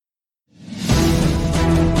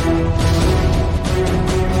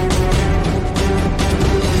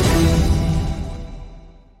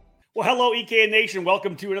hello, EKN Nation.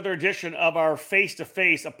 Welcome to another edition of our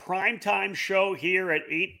Face2Face, a primetime show here at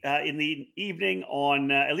 8 in the evening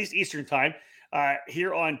on at least Eastern time.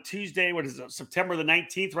 Here on Tuesday, what is it, September the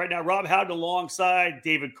 19th right now. Rob Howden alongside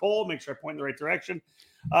David Cole. Make sure I point in the right direction.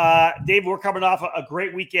 Dave, we're coming off a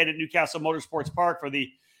great weekend at Newcastle Motorsports Park for the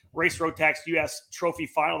Race Road Tax US Trophy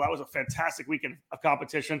Final. That was a fantastic weekend of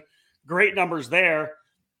competition. Great numbers there.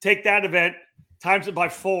 Take that event, times it by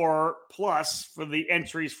 4 plus for the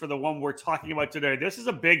entries for the one we're talking about today. This is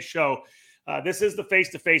a big show. This is the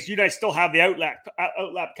Face2Face. You guys still have the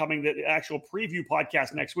outlap coming, the actual preview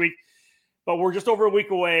podcast next week. But we're just over a week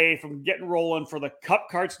away from getting rolling for the Cup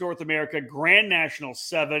Karts North America Grand National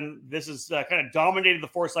 7. This is kind of dominated the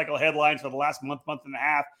four-cycle headlines for the last month and a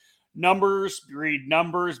half. Numbers breed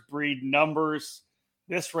numbers breed numbers.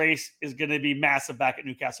 This race is going to be massive back at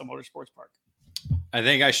Newcastle Motorsports Park. I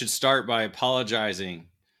think I should start by apologizing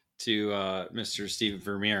to Mr. Stephen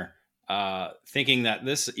Vermeer, thinking that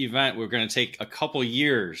this event we're going to take a couple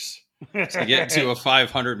years to get to a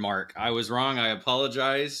 500 mark. I was wrong. I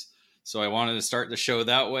apologize. So I wanted to start the show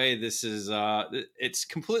that way. This is it's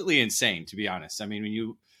completely insane, to be honest. I mean,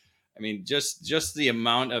 just the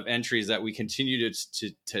amount of entries that we continue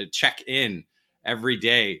to check in every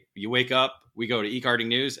day. You wake up, we go to eKarting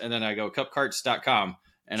News, and then I go cupkarts.com.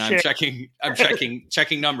 And I'm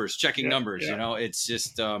checking numbers. Yeah. You know, it's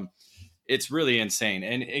just, it's really insane.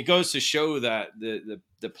 And it goes to show that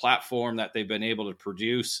the platform that they've been able to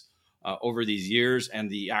produce over these years and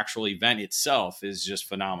the actual event itself is just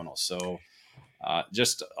phenomenal. So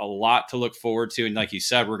just a lot to look forward to. And like you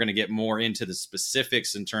said, we're going to get more into the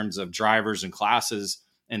specifics in terms of drivers and classes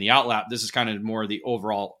and the outlap. This is kind of more the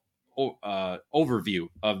overall overview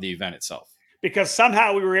of the event itself. Because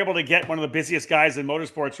somehow we were able to get one of the busiest guys in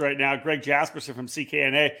motorsports right now, Greg Jasperson from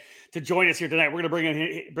CKNA, to join us here tonight. We're going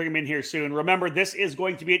to bring him in here soon. Remember, this is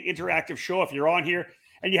going to be an interactive show. If you're on here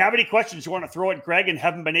and you have any questions you want to throw at Greg and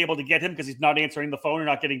haven't been able to get him because he's not answering the phone or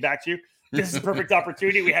not getting back to you, this is a perfect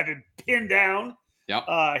opportunity. We have him pinned down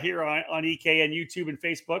here on EK and YouTube and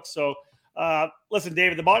Facebook. So listen,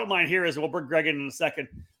 David, the bottom line here is, we'll bring Greg in a second.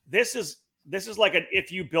 This is like an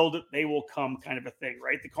if you build it, they will come kind of a thing,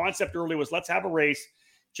 right? The concept early was, let's have a race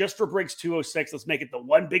just for Briggs 206. Let's make it the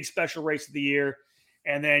one big special race of the year.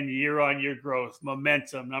 And then year-on-year growth,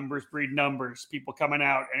 momentum, numbers breed numbers, people coming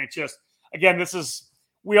out. And it just, again,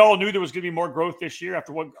 we all knew there was going to be more growth this year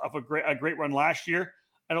after a great run last year.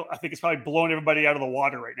 I think it's probably blown everybody out of the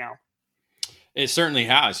water right now. It certainly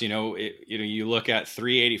has. You look at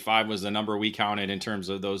 385 was the number we counted in terms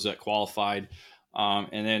of those that qualified.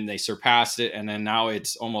 And then they surpassed it. And then now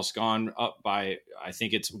it's almost gone up by, I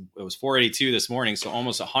think it was 482 this morning. So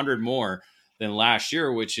almost 100 more than last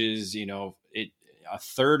year, which is, a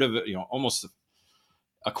third of it, almost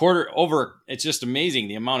a quarter over. It's just amazing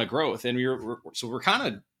the amount of growth. And we're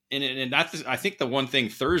kind of in it. And that's, I think the one thing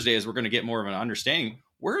Thursday is we're going to get more of an understanding.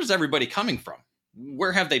 Where is everybody coming from?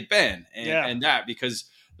 Where have they been? And that, because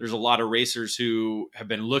there's a lot of racers who have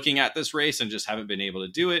been looking at this race and just haven't been able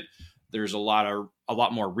to do it. There's a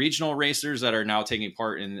lot more regional racers that are now taking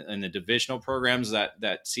part in the divisional programs that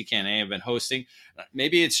CKNA have been hosting.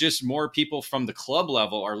 Maybe it's just more people from the club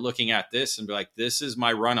level are looking at this and be like, this is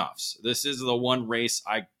my runoffs. This is the one race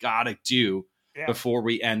I got to do before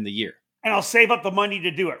we end the year. And I'll save up the money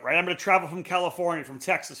to do it, right? I'm going to travel from California, from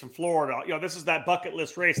Texas, from Florida. This is that bucket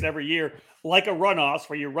list race every year, like a runoffs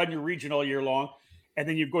where you run your regional year long, and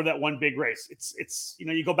then you go to that one big race. It's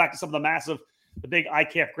you go back to some of the big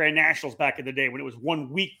ICAF Grand Nationals back in the day when it was 1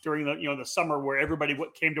 week during the summer where everybody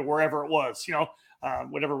came to wherever it was,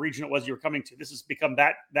 whatever region it was you were coming to. This has become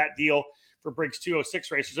that deal for Briggs 206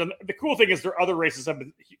 racers. And the cool thing is there are other races have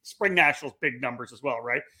been Spring Nationals, big numbers as well,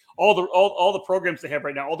 right? All the programs they have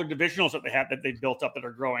right now, all the divisionals that they have that they've built up that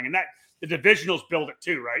are growing, and that the divisionals build it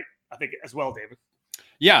too, right? I think as well, David.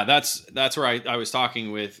 Yeah, that's where I was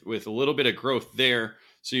talking with a little bit of growth there.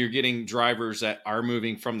 So you're getting drivers that are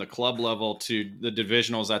moving from the club level to the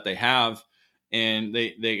divisionals that they have. And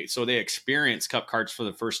they experience Cup Karts for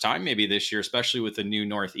the first time, maybe this year, especially with the new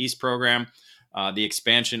Northeast program, the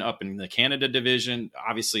expansion up in the Canada division.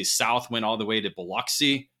 Obviously, South went all the way to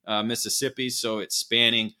Biloxi, Mississippi. So it's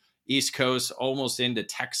spanning East Coast almost into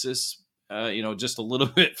Texas, just a little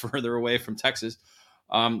bit further away from Texas.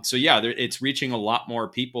 It's reaching a lot more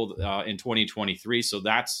people in 2023. So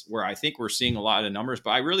that's where I think we're seeing a lot of numbers.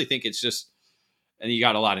 But I really think it's just, and you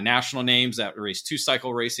got a lot of national names that race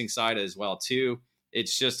 2-cycle racing side as well too.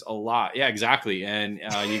 It's just a lot. Yeah, exactly. And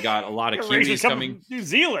you got a lot of Kiwis coming. New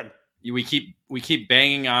Zealand. We keep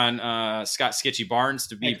banging on Scott Skitchy Barnes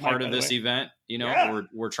to be part of this event.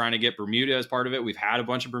 We're trying to get Bermuda as part of it. We've had a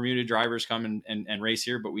bunch of Bermuda drivers come and race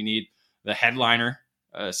here, but we need the headliner,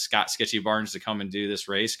 Scott Sketchy Barnes, to come and do this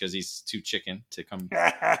race because he's too chicken to come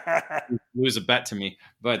lose a bet to me.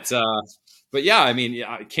 But yeah, I mean,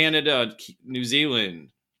 Canada, New Zealand,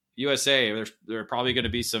 USA. There are probably going to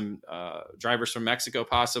be some drivers from Mexico,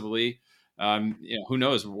 possibly. Who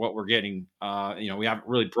knows what we're getting? We haven't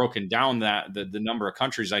really broken down the number of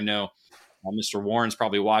countries. I know Mr. Warren's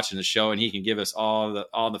probably watching the show, and he can give us all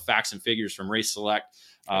the facts and figures from Race Select.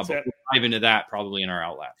 But we'll dive into that probably in our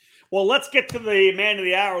outlet. Well, let's get to the man of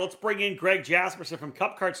the hour. Let's bring in Greg Jasperson from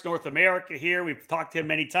Cup Karts North America here. We've talked to him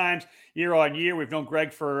many times, year on year. We've known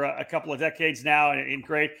Greg for a couple of decades now, and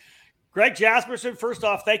great. Greg Jasperson, first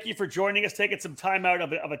off, thank you for joining us, taking some time out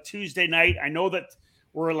of a Tuesday night. I know that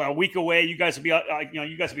we're a week away. You guys will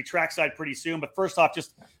be trackside pretty soon. But first off,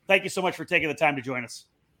 just thank you so much for taking the time to join us.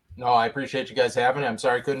 No, I appreciate you guys having me. I'm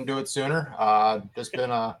sorry I couldn't do it sooner. Just been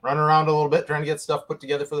running around a little bit, trying to get stuff put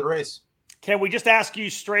together for the race. Can we just ask you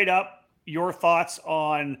straight up your thoughts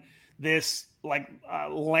on this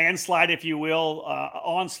landslide, if you will,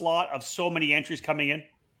 onslaught of so many entries coming in?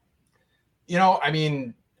 I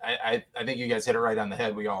mean, I think you guys hit it right on the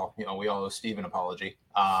head. We all owe Steve an apology.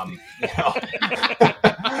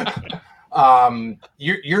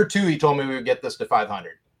 Year two, he told me we would get this to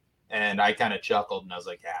 500. And I kind of chuckled and I was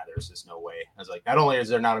like, there's just no way. I was like, not only is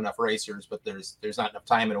there not enough racers, but there's not enough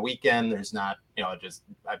time in a weekend. There's not, just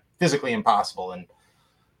physically impossible. And,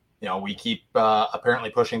 we keep apparently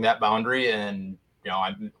pushing that boundary. And,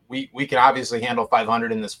 we can obviously handle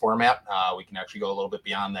 500 in this format. We can actually go a little bit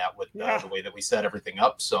beyond that with the way that we set everything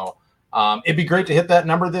up. So it'd be great to hit that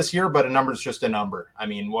number this year, but a number is just a number. I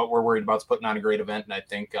mean, what we're worried about is putting on a great event. And I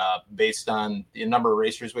think based on the number of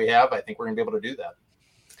racers we have, I think we're going to be able to do that.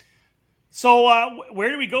 So where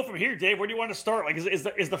do we go from here, Dave? Where do you want to start?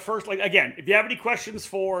 Is the first, again, if you have any questions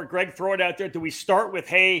for Greg, throw it out there. Do we start with,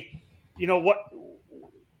 hey,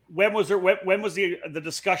 when was the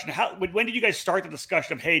discussion? When did you guys start the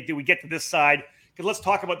discussion of, hey, do we get to this side? Because let's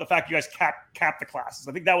talk about the fact you guys cap the classes.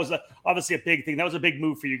 I think that was obviously a big thing. That was a big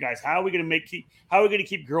move for you guys. How are we going to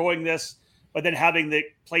keep growing this, but then having the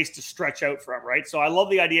place to stretch out from, right? So I love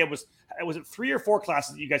the idea. Was it 3 or 4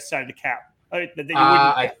 classes that you guys decided to cap?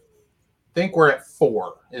 I think we're at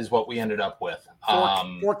 4 is what we ended up with.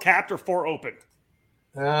 4 capped or 4 open?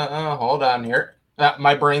 Hold on here.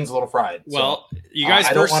 My brain's a little fried. Well, so, you guys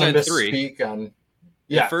first said 3.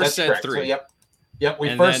 First said correct. 3. So, yep.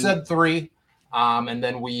 We first said 3, and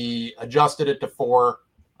then we adjusted it to 4.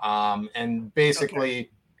 And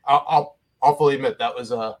basically, okay. I'll fully admit that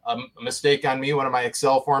was a mistake on me. One of my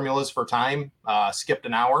Excel formulas for time skipped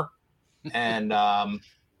an hour, and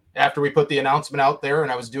after we put the announcement out there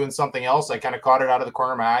and I was doing something else, I kind of caught it out of the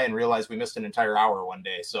corner of my eye and realized we missed an entire hour one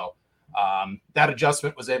day. So that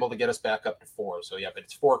adjustment was able to get us back up to 4. So but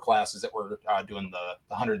it's 4 classes that we're doing the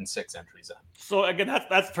 106 entries on. So again,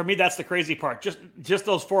 that's for me, that's the crazy part. Just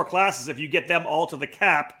those 4 classes, if you get them all to the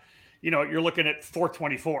cap, you're looking at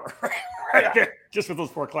 424 right there, just with those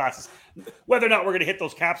 4 classes. Whether or not we're going to hit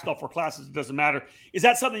those caps, all 4 classes, it doesn't matter. Is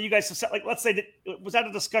that something you guys set? Let's say was that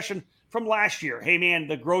a discussion from last year? Hey man,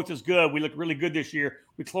 the growth is good. We look really good this year.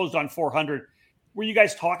 We closed on 400. Were you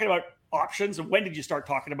guys talking about options? And when did you start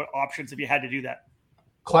talking about options if you had to do that?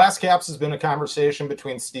 Class caps has been a conversation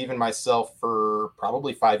between Steve and myself for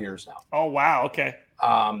probably 5 years now. Oh, wow. Okay.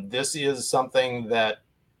 This is something that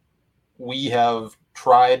we have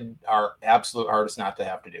tried our absolute hardest not to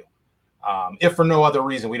have to do. If for no other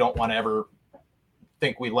reason, we don't want to ever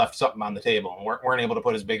think we left something on the table and weren't able to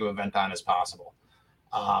put as big of an event on as possible.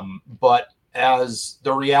 But as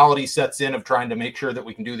the reality sets in of trying to make sure that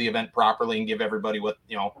we can do the event properly and give everybody what,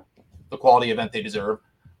 the quality event they deserve,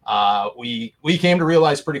 we came to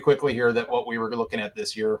realize pretty quickly here that what we were looking at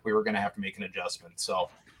this year, we were going to have to make an adjustment. So,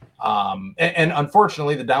 and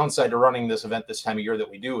unfortunately, the downside to running this event this time of year that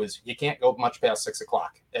we do is you can't go much past 6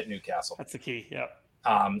 o'clock at Newcastle. That's the key. Yeah.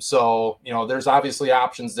 So, there's obviously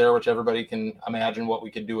options there, which everybody can imagine what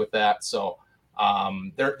we could do with that. So,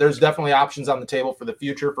 there's definitely options on the table for the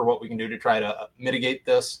future for what we can do to try to mitigate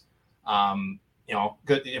this.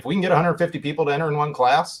 If we can get 150 people to enter in one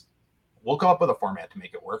class, we'll come up with a format to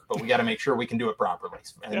make it work, but we got to make sure we can do it properly.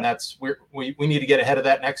 And that's we need to get ahead of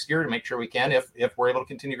that next year to make sure we can, if we're able to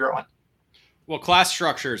continue growing. Well, class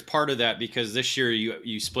structure is part of that because this year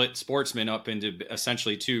you split sportsmen up into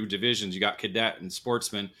essentially 2 divisions. You got cadet and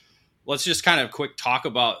sportsman. Let's just kind of quick talk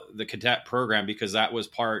about the cadet program because that was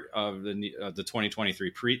part of the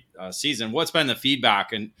 2023 season. What's been the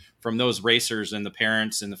feedback from those racers and the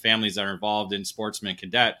parents and the families that are involved in sportsman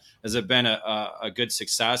cadet? Has it been a good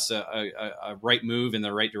success, a right move in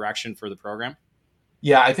the right direction for the program?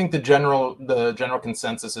 Yeah, I think the general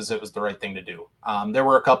consensus is it was the right thing to do. There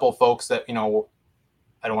were a couple folks that,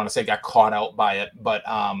 I don't want to say got caught out by it, but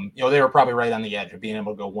they were probably right on the edge of being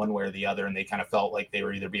able to go one way or the other, and they kind of felt like they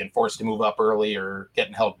were either being forced to move up early or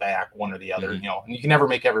getting held back, one or the other. And you can never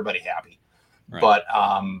make everybody happy. Right. But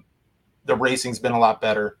the racing's been a lot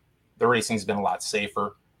better. The racing's been a lot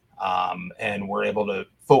safer, and we're able to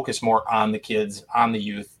focus more on the kids, on the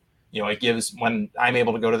youth. It gives, when I'm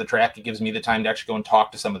able to go to the track, it gives me the time to actually go and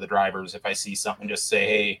talk to some of the drivers. If I see something, just say,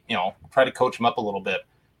 hey, try to coach them up a little bit.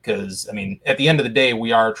 Because, at the end of the day,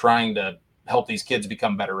 we are trying to help these kids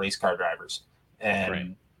become better race car drivers.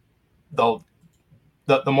 And the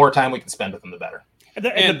more time we can spend with them, the better. The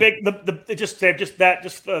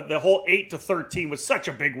whole 8 to 13 was such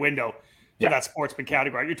a big window for that sportsman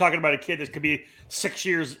category. You're talking about a kid that could be 6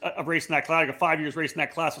 years of racing that class, like 5 years racing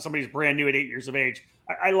that class, with somebody who's brand new at 8 years of age.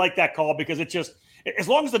 I like that call because it just, as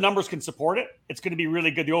long as the numbers can support it, it's going to be really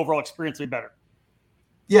good. The overall experience will be better.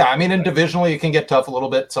 Yeah, and divisionally, it can get tough a little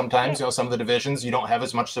bit sometimes. Some of the divisions, you don't have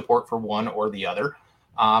as much support for one or the other.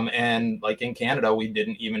 And like in Canada, we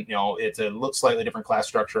didn't even, it's a slightly different class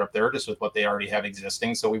structure up there just with what they already have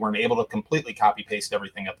existing. So we weren't able to completely copy paste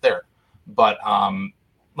everything up there. But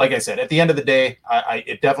like I said, at the end of the day,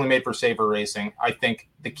 it definitely made for safer racing. I think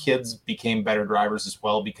the kids became better drivers as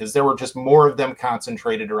well because there were just more of them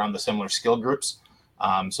concentrated around the similar skill groups.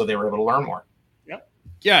 So they were able to learn more.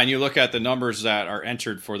 Yeah, and you look at the numbers that are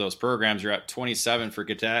entered for those programs, you're at 27 for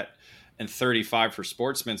cadet and 35 for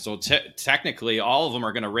sportsmen. So technically, all of them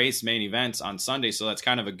are going to race main events on Sunday. So that's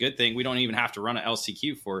kind of a good thing. We don't even have to run an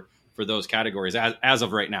LCQ for those categories as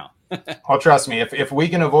of right now. Oh, trust me, if we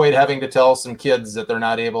can avoid having to tell some kids that they're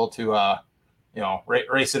not able to,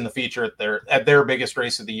 race in the feature at their biggest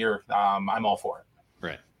race of the year, I'm all for it.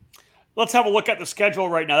 Right. Let's have a look at the schedule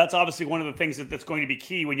right now. That's obviously one of the things that's going to be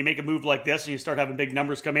key when you make a move like this and you start having big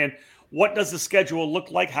numbers come in. What does the schedule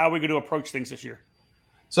look like? How are we going to approach things this year?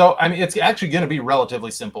 So, it's actually going to be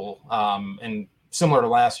relatively simple and similar to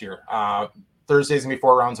last year. Thursday's going to be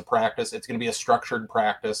 4 rounds of practice. It's going to be a structured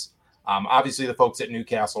practice. Obviously, the folks at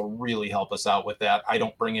Newcastle really help us out with that. I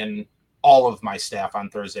don't bring in all of my staff on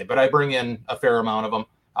Thursday, but I bring in a fair amount of them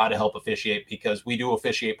to help officiate because we do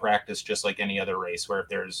officiate practice just like any other race where if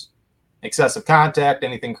there's excessive contact,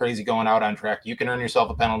 anything crazy going out on track, you can earn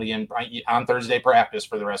yourself a penalty on Thursday practice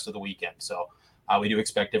for the rest of the weekend. So we do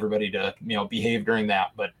expect everybody to, behave during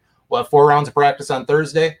that. But we'll have 4 rounds of practice on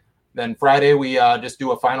Thursday. Then Friday, we just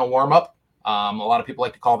do a final warm-up. A lot of people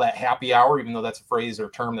like to call that happy hour, even though that's a phrase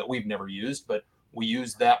or term that we've never used. But we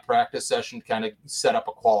used that practice session to kind of set up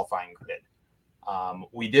a qualifying grid.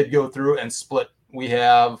 We did go through and split. We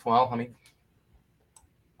have,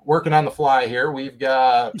 working on the fly here. We've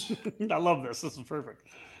got... I love this. This is perfect.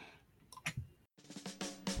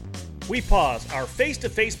 We pause our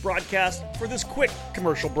face-to-face broadcast for this quick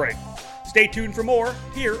commercial break. Stay tuned for more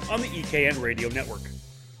here on the EKN Radio Network.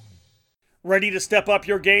 Ready to step up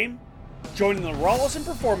your game? Joining the Rawlison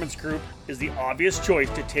Performance Group is the obvious choice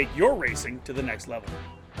to take your racing to the next level.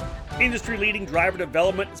 Industry-leading driver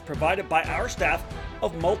development is provided by our staff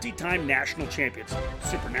of multi-time national champions,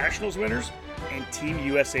 Super Nationals winners, and Team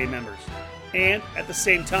USA members. And at the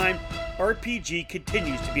same time, RPG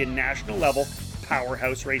continues to be a national-level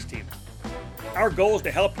powerhouse race team. Our goal is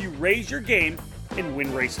to help you raise your game and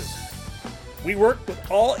win races. We work with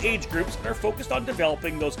all age groups and are focused on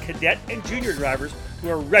developing those cadet and junior drivers who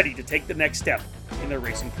are ready to take the next step in their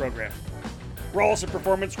racing program. Rawlison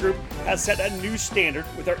Performance Group has set a new standard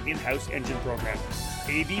with our in-house engine program,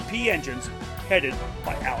 AVP Engines, headed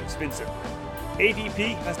by Alex Vincent.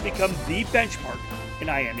 AVP has become the benchmark in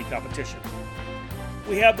IAME competition.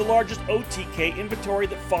 We have the largest OTK inventory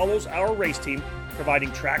that follows our race team,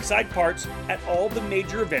 providing trackside parts at all the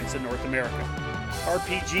major events in North America.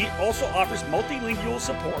 RPG also offers multilingual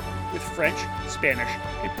support with French, Spanish,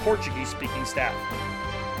 and Portuguese-speaking staff.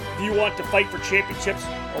 If you want to fight for championships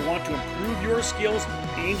or want to improve your skills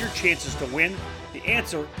and your chances to win, the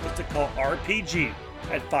answer is to call RPG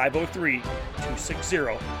at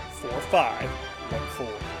 503-260-4514.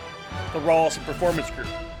 The Rawlison Performance Group.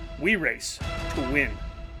 We race to win.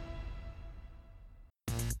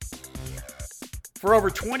 For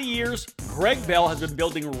over 20 years, Greg Bell has been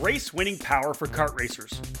building race-winning power for kart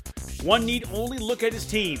racers. One need only look at his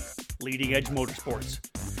team, Leading Edge Motorsports.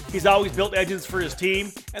 He's always built engines for his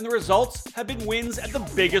team, and the results have been wins at the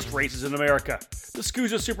biggest races in America, the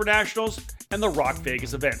SCUSA Super Nationals and the Rock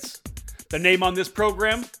Vegas events. The name on this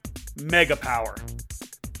program? Mega Power.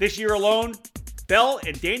 This year alone, Bell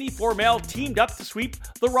and Danny Formel teamed up to sweep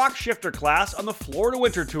the Rock Shifter class on the Florida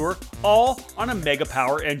Winter Tour, all on a Mega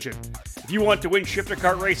Power engine. If If you want to win shifter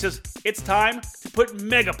kart races, it's time to put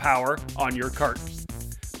mega power on your kart.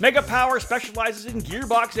 Mega Power specializes in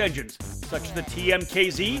gearbox engines, such as the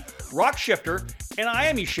TMKZ, Rock Shifter, and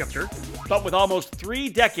IME Shifter, but with almost 3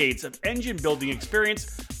 decades of engine building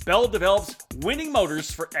experience, Bell develops winning motors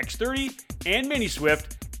for X30 and Mini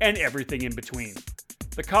Swift and everything in between.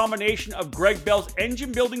 The combination of Greg Bell's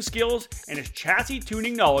engine building skills and his chassis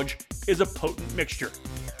tuning knowledge is a potent mixture.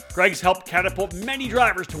 Greg's helped catapult many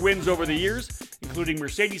drivers to wins over the years, including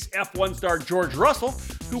Mercedes F1 star George Russell,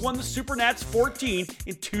 who won the Supernats 14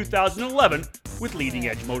 in 2011 with Leading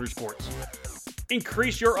Edge Motorsports.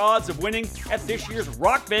 Increase your odds of winning at this year's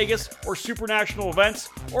Rock Vegas or Supernational events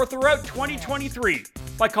or throughout 2023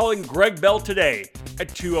 by calling Greg Bell today at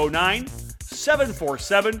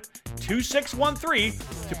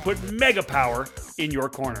 209-747-2613 to put mega power in your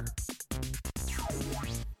corner.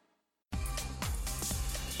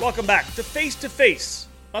 Welcome back to Face2Face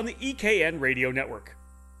on the EKN Radio Network.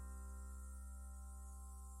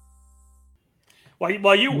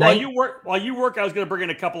 While you work, I was going to bring in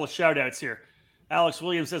a couple of shout outs here. Alex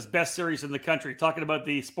Williams says best series in the country. Talking about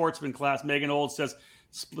the sportsman class, Megan Old says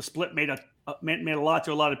split made a lot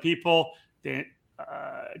to a lot of people.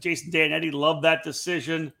 Jason Danetti loved that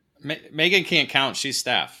decision. Megan can't count; she's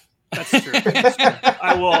staff. That's true.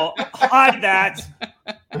 I will hide that.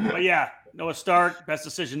 But yeah, Noah Stark, best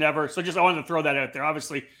decision ever. So I wanted to throw that out there.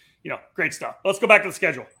 Obviously, great stuff. Let's go back to the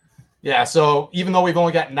schedule. Yeah, so even though we've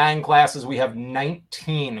only got 9 classes, we have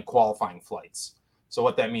 19 qualifying flights. So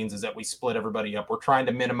what that means is that we split everybody up. We're trying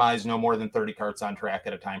to minimize no more than 30 karts on track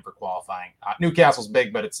at a time for qualifying. Newcastle's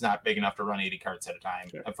big, but it's not big enough to run 80 karts at a time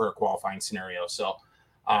for a qualifying scenario. So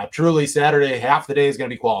truly Saturday, half the day is going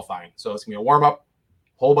to be qualifying. So it's going to be a warm-up,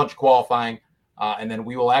 whole bunch of qualifying, and then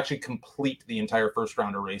we will actually complete the entire first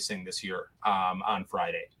round of racing this year on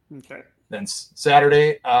Friday. Okay. Then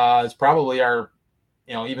Saturday is probably our,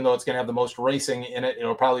 even though it's going to have the most racing in it,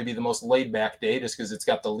 it'll probably be the most laid back day just because it's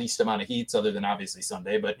got the least amount of heats other than obviously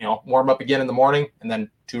Sunday. But, warm up again in the morning and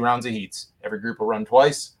then 2 rounds of heats. Every group will run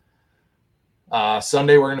twice.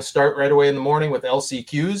 Sunday, we're going to start right away in the morning with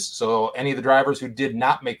LCQs. So any of the drivers who did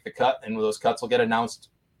not make the cut, and those cuts will get announced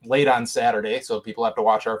late on Saturday. So people have to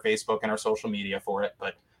watch our Facebook and our social media for it.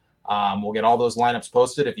 But we'll get all those lineups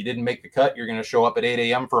posted. If you didn't make the cut, you're going to show up at 8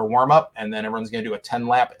 a.m. for a warm up, and then everyone's going to do a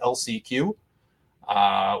 10-lap LCQ.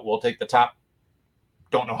 We'll take the top,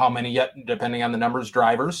 don't know how many yet, depending on the numbers,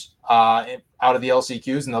 drivers out of the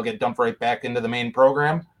LCQs, and they'll get dumped right back into the main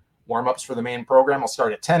program. Warm-ups for the main program will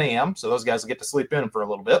start at 10 a.m., so those guys will get to sleep in for a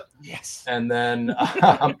little bit. Yes. And then,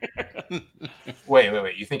 wait.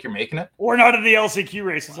 You think you're making it? We're not in the LCQ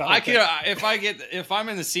races. If I'm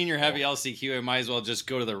in the senior heavy LCQ, I might as well just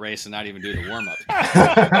go to the race and not even do the warm-up.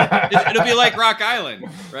 It'll be like Rock Island,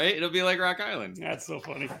 right? It'll be like Rock Island. That's so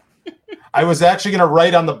funny. I was actually going to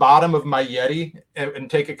write on the bottom of my Yeti and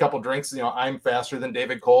take a couple drinks. I'm faster than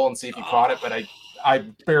David Cole and see if he caught it, but I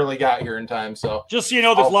barely got here in time. So just so you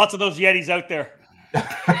know, there's lots of those Yetis out there.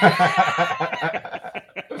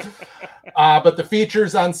 But the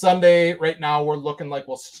features on Sunday right now, we're looking like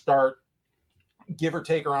we'll start give or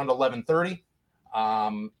take around 11:30.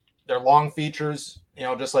 They're long features,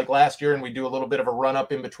 just like last year, and we do a little bit of a run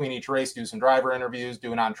up in between each race, do some driver interviews,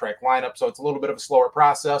 do an on-track lineup. So it's a little bit of a slower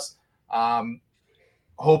process.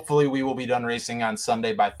 Hopefully we will be done racing on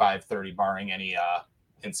Sunday by 5:30, barring any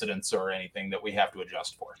incidents or anything that we have to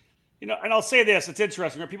adjust for. And I'll say this, it's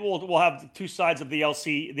interesting. People will have 2 sides of the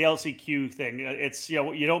LCQ thing. It's,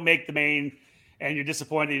 you don't make the main and you're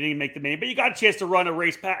disappointed you didn't make the main, but you got a chance to run a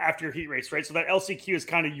race after your heat race, right? So that LCQ is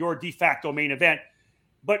kind of your de facto main event.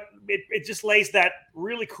 But it just lays that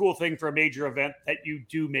really cool thing for a major event that you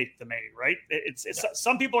do make the main, right? It's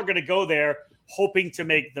some people are going to go there hoping to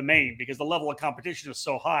make the main because the level of competition is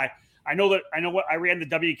so high. I know what I ran the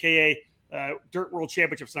WKA Dirt World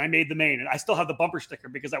Championships and I made the main, and I still have the bumper sticker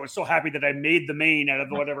because I was so happy that I made the main out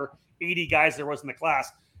of whatever 80 guys there was in the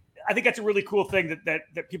class. I think that's a really cool thing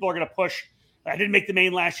that people are going to push. I didn't make the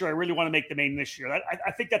main last year. I really want to make the main this year.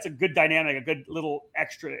 I think that's a good dynamic, a good little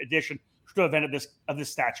extra addition to an event of this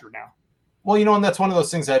stature now. Well, and that's one of those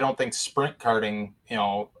things I don't think sprint karting,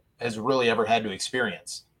 has really ever had to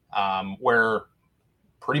experience, where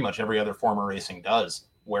pretty much every other form of racing does.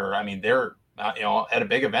 Where they're at a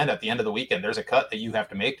big event at the end of the weekend, there's a cut that you have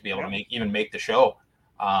to make to be able to make the show.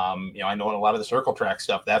 I know in a lot of the circle track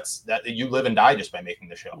stuff, that you live and die just by making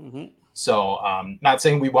the show. Mm-hmm. So, not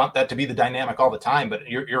saying we want that to be the dynamic all the time, but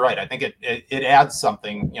you're right. I think it adds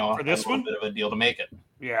something, for this one, bit of a deal to make it.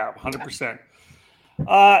 Yeah, 100%.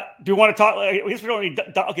 Do you want to talk? I guess we don't need.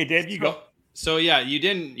 Okay, Dave, you go. So yeah, you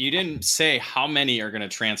didn't say how many are going to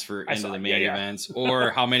transfer into the main events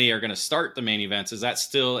or how many are going to start the main events. Is that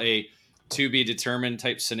still a to be determined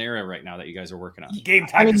type scenario right now that you guys are working on? Game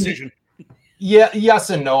time decision. Yeah,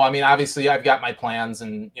 yes and no. I mean, obviously I've got my plans,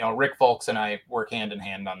 and Rick Folks and I work hand in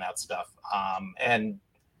hand on that stuff. And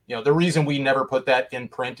the reason we never put that in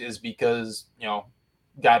print is because,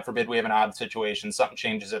 God forbid we have an odd situation, something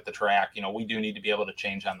changes at the track, we do need to be able to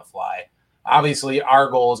change on the fly. Obviously, our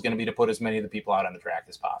goal is going to be to put as many of the people out on the track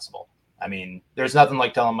as possible. I mean, there's nothing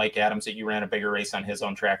like telling Mike Adams that you ran a bigger race on his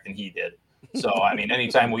own track than he did. So, I mean,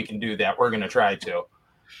 anytime we can do that, we're going to try to.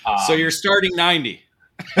 So you're starting 90.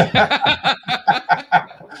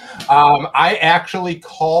 I actually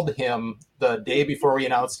called him the day before we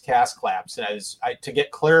announced Cast Claps to get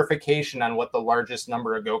clarification on what the largest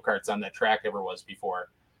number of go-karts on that track ever was before,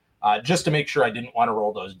 just to make sure I didn't want to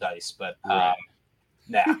roll those dice. But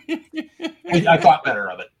nah, I thought better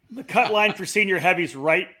of it. The cut line for senior heavies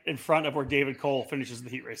right in front of where David Cole finishes the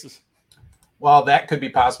heat races. Well, that could be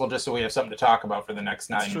possible, just so we have something to talk about for the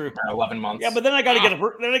next 9 or 11 months. Yeah, but then I got to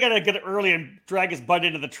get it early and drag his butt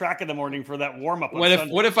into the track in the morning for that warm up.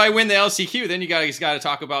 What if I win the LCQ? Then you guys got to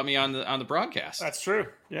talk about me on the broadcast. That's true.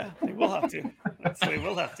 Yeah, we will have to. We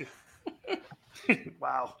will have to.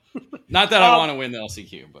 Wow. Not that I want to win the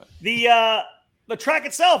LCQ, but the track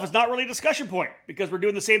itself is not really a discussion point because we're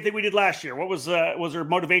doing the same thing we did last year. What was there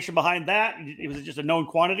motivation behind that? Was it just a known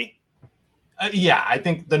quantity? Yeah, I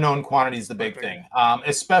think the known quantity is the big thing.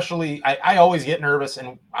 Especially, I always get nervous,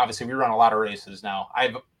 and obviously we run a lot of races now.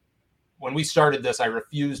 When we started this, I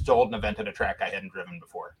refused to hold an event at a track I hadn't driven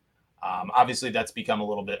before. Obviously, that's become a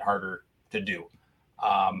little bit harder to do.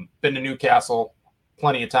 Been to Newcastle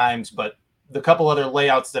plenty of times, but the couple other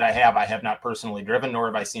layouts that I have not personally driven, nor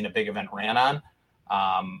have I seen a big event ran on.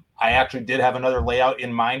 I actually did have another layout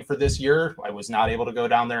in mind for this year. I was not able to go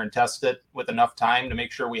down there and test it with enough time to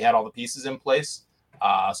make sure we had all the pieces in place.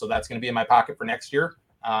 So that's going to be in my pocket for next year.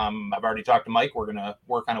 I've already talked to Mike. We're going to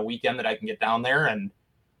work on a weekend that I can get down there and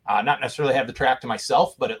not necessarily have the track to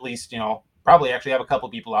myself, but at least, probably actually have a couple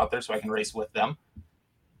people out there so I can race with them.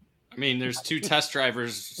 I mean, there's 2 test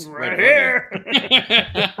drivers right here.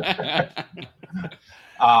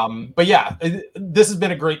 But yeah, this has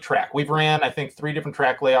been a great track. We've ran, I think, 3 different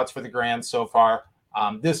track layouts for the Grand so far.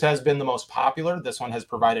 This has been the most popular. This one has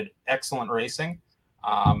provided excellent racing.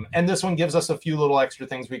 And this one gives us a few little extra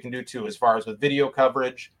things we can do too, as far as with video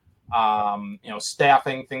coverage,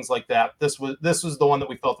 staffing, things like that. This was the one that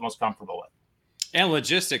we felt the most comfortable with. And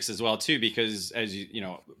logistics as well too, because as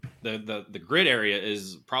the grid area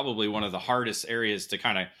is probably one of the hardest areas to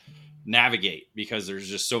kind of navigate because there's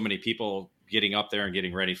just so many people getting up there and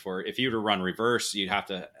getting ready for it. If you were to run reverse, you'd have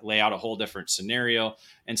to lay out a whole different scenario.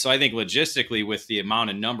 And so I think logistically, with the amount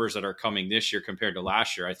of numbers that are coming this year compared to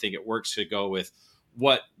last year, I think it works to go with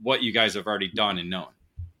what you guys have already done and known.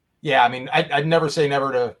 Yeah, I mean, I'd never say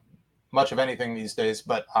never to much of anything these days,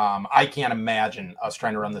 but I can't imagine us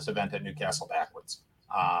trying to run this event at Newcastle backwards.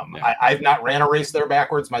 I've not ran a race there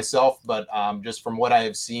backwards myself, but just from what I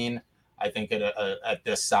have seen, I think at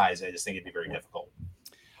this size, I just think it'd be very difficult.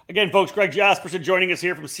 Again, folks, Greg Jasperson joining us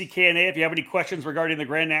here from CKNA. If you have any questions regarding the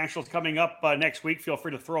Grand Nationals coming up next week, feel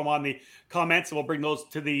free to throw them on the comments, and we'll bring those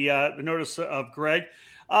to the notice of Greg.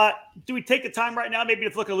 Do we take the time right now maybe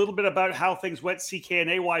to look a little bit about how things went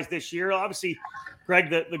CKNA-wise this year? Obviously, Greg,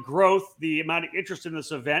 the growth, the amount of interest in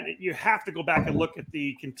this event, you have to go back and look at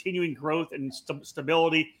the continuing growth and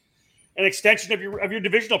stability and extension of your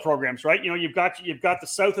divisional programs, right? You've got the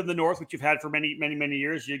South and the North, which you've had for many, many, many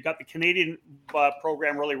years. You've got the Canadian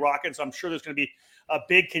program really rocking, so I'm sure there's going to be a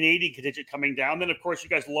big Canadian contingent coming down. Then, of course, you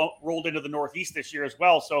guys rolled into the Northeast this year as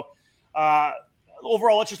well. So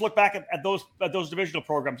overall, let's just look back at those divisional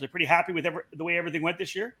programs. Are you pretty happy with the way everything went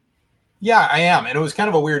this year? Yeah, I am. And it was kind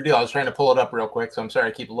of a weird deal. I was trying to pull it up real quick, so I'm sorry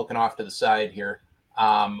I keep looking off to the side here.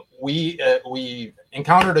 We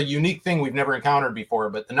encountered a unique thing we've never encountered before,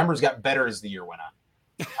 but the numbers got better as the year went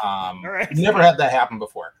on. All right. Never had that happen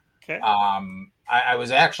before. Okay. I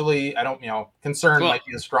was actually, concerned might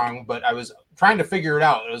be as strong, but I was trying to figure it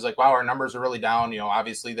out. It was like, wow, our numbers are really down.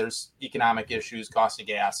 Obviously there's economic issues, cost of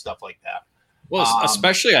gas, stuff like that. Well,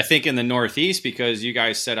 especially I think in the Northeast, because you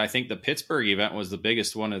guys said, I think the Pittsburgh event was the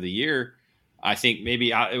biggest one of the year. I think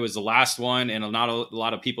maybe it was the last one, and not a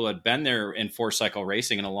lot of people had been there in 4-cycle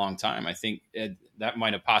racing in a long time. I think that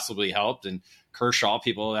might have possibly helped. And Kershaw,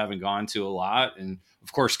 people haven't gone to a lot. And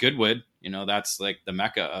of course, Goodwood, that's like the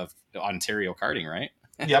mecca of Ontario karting, right?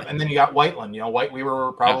 Yep. And then you got Whiteland. We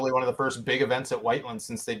were probably one of the first big events at Whiteland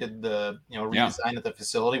since they did the redesign at the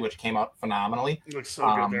facility, which came out phenomenally. It looks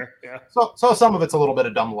so good there. Yeah. So some of it's a little bit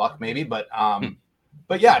of dumb luck, maybe, but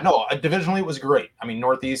But yeah, no, divisionally it was great. I mean,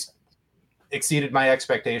 Northeast exceeded my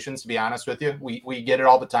expectations, to be honest with you. We get it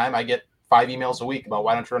all the time. I get 5 emails a week about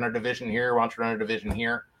why don't you run a division here? Why don't you run a division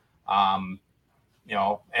here? And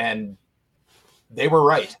they were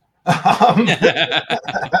right.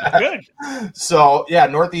 Good. So yeah,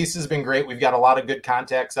 Northeast has been great. We've got a lot of good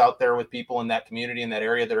contacts out there with people in that community, in that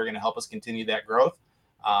area, that are going to help us continue that growth.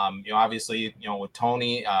 Obviously, with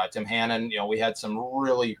Tony, Tim Hannon, we had some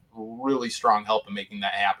really, really strong help in making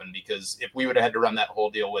that happen, because if we would have had to run that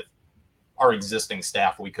whole deal with our existing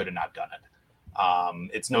staff, we could have not done it.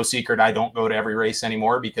 It's no secret I don't go to every race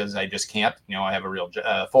anymore because I just can't. I have a real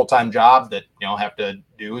full-time job that I have to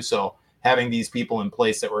do. So having these people in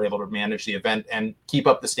place that were able to manage the event and keep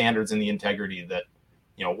up the standards and the integrity that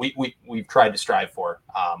we've tried to strive for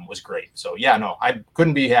was great. So yeah, no, I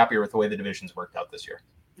couldn't be happier with the way the divisions worked out this year.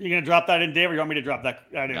 You gonna drop that in, Dave, or you want me to drop that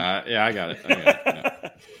in? Yeah, I got it. Yeah.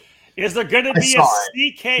 Is there going to be a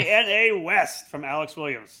CKNA West from Alex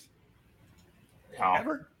Williams?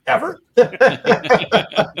 No. Ever?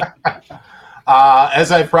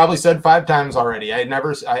 As I've probably said 5 times already,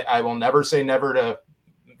 I will never say never to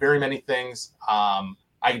very many things. I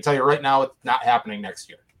can tell you right now, it's not happening next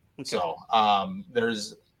year. Okay. So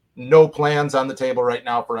there's no plans on the table right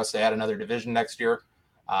now for us to add another division next year.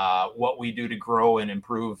 What we do to grow and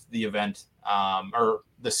improve the event or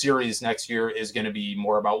the series next year is going to be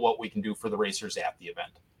more about what we can do for the racers at the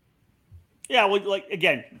event. Yeah, well,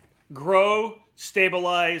 again, grow,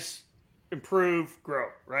 stabilize, improve, grow,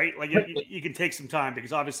 right? You can take some time,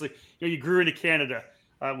 because obviously you grew into Canada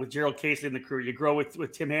with Gerald Casey and the crew. You grow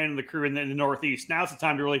with Tim Hannon and the crew in the Northeast. Now it's the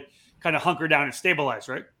time to really kind of hunker down and stabilize,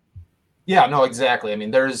 right? Yeah, no, exactly. I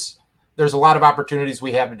mean, there's a lot of opportunities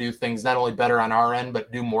we have to do things not only better on our end,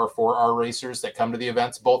 but do more for our racers that come to the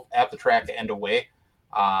events, both at the track and away.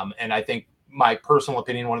 And I think, my personal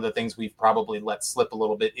opinion, one of the things we've probably let slip a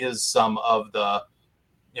little bit is some of the,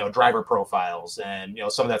 driver profiles and,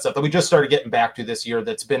 some of that stuff that we just started getting back to this year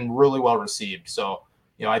that's been really well received. So,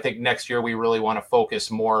 I think next year we really want to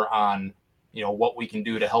focus more on, what we can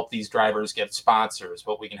do to help these drivers get sponsors,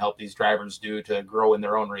 what we can help these drivers do to grow in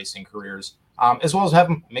their own racing careers, as well as have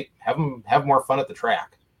them have more fun at the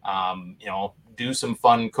track. Do some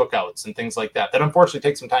fun cookouts and things like that. That unfortunately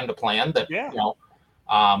takes some time to plan. That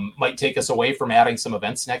might take us away from adding some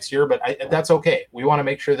events next year, but that's okay. We want to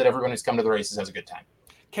make sure that everyone who's come to the races has a good time.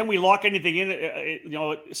 Can we lock anything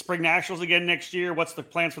in? Spring Nationals again next year. What's the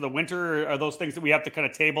plans for the winter? Are those things that we have to kind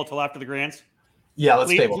of table till after the Grands? Yeah,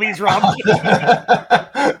 let's table. Please, Rob.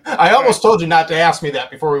 I almost told you not to ask me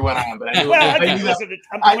that before we went on, but I knew, I knew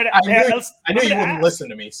you wouldn't listen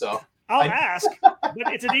to me, so I'll ask. But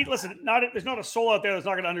it's a neat listen. There's not a soul out there that's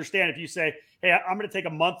not going to understand if you say, "Hey, I'm going to take a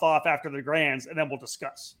month off after the Grands, and then we'll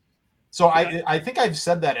discuss." So I think I've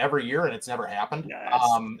said that every year, and it's never happened. Yes.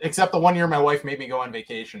 Except the one year my wife made me go on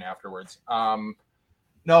vacation afterwards.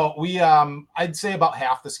 No, we I'd say about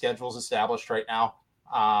half the schedule's established right now.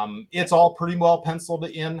 It's all pretty well penciled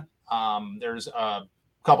in. There's a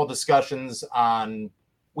couple discussions on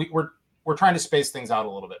we're trying to space things out a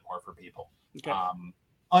little bit more for people. Okay.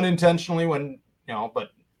 Unintentionally, but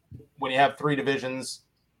when you have 3 divisions,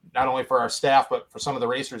 not only for our staff but for some of the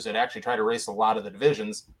racers that actually try to race a lot of the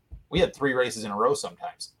divisions, we had 3 races in a row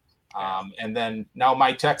sometimes. And then now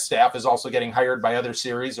my tech staff is also getting hired by other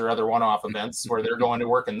series or other one-off events where they're going to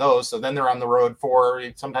work in those. So then they're on the road for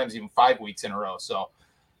sometimes even 5 weeks in a row. So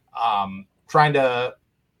trying to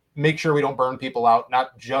make sure we don't burn people out,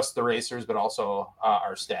 not just the racers, but also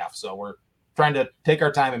our staff. So we're trying to take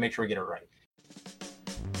our time and make sure we get it right.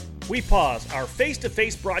 We pause our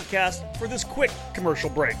face-to-face broadcast for this quick commercial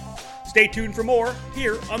break. Stay tuned for more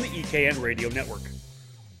here on the EKN Radio Network.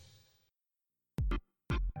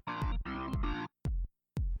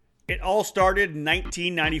 It all started in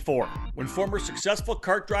 1994 when former successful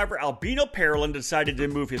kart driver Albino Parolin decided to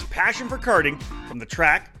move his passion for karting from the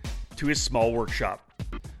track to his small workshop.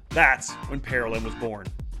 That's when Parolin was born.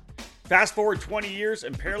 Fast forward 20 years,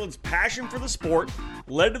 and Parolin's passion for the sport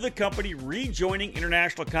led to the company rejoining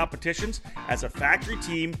international competitions as a factory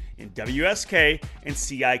team in WSK and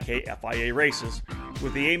CIK FIA races,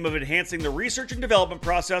 with the aim of enhancing the research and development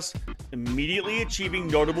process, immediately achieving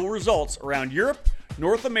notable results around Europe,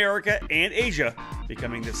 North America, and Asia,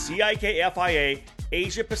 becoming the CIK FIA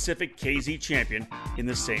Asia Pacific KZ champion in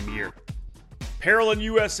the same year. Parolin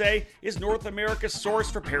USA is North America's source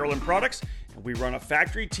for Parolin products, and we run a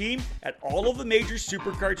factory team at all of the major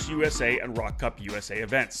Superkarts USA and Rock Cup USA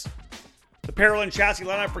events. The Parolin chassis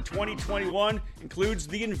lineup for 2021 includes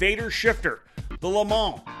the Invader Shifter, the Le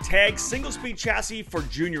Mans Tag single-speed chassis for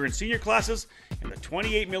junior and senior classes, and the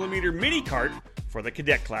 28mm mini kart for the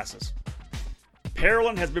cadet classes.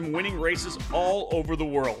 Parolin has been winning races all over the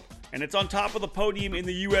world, and it's on top of the podium in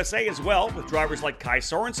the USA as well, with drivers like Kai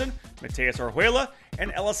Sorensen, Mateus Orjuela,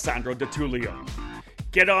 and Alessandro De Tullio.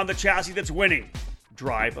 Get on the chassis that's winning.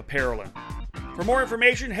 Drive a Parolin. For more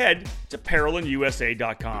information, head to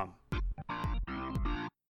ParolinUSA.com.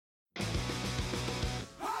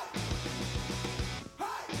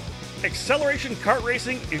 Acceleration Kart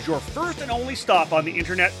Racing is your first and only stop on the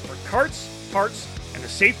internet for karts, parts, and the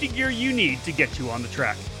safety gear you need to get you on the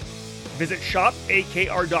track. Visit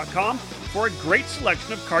shopakr.com for a great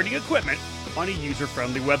selection of karting equipment on a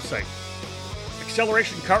user-friendly website.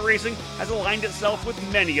 Acceleration Kart Racing has aligned itself with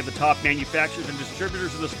many of the top manufacturers and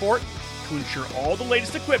distributors in the sport to ensure all the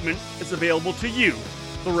latest equipment is available to you,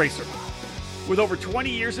 the racer. With over 20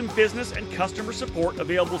 years in business and customer support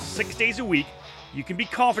available 6 days a week, you can be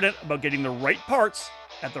confident about getting the right parts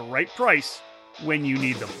at the right price when you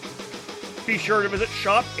need them. Be sure to visit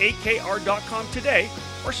shopakr.com today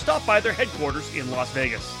or stop by their headquarters in Las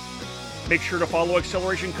Vegas. Make sure to follow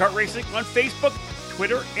Acceleration Kart Racing on Facebook,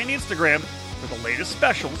 Twitter, and Instagram for the latest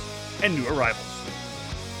specials and new arrivals.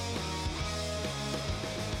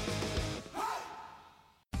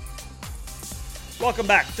 Welcome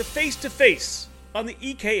back to Face2Face on the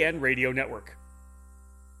EKN Radio Network.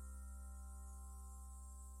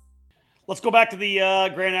 Let's go back to the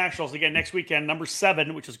Grand Nationals again next weekend, number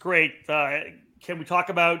 7, which is great. Can we talk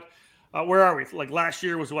about where are we? Like last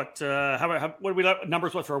year was what? What do we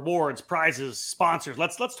numbers? What for awards, prizes, sponsors?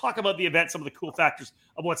 Let's talk about the event, some of the cool factors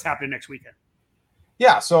of what's happening next weekend.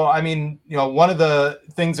 Yeah, so I mean, one of the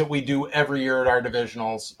things that we do every year at our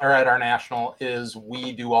divisionals or at our national is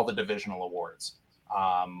we do all the divisional awards.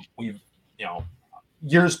 We've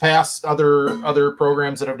years past, other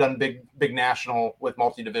programs that have done big national with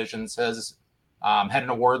multi divisions has had an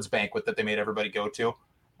awards banquet that they made everybody go to,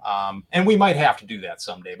 and we might have to do that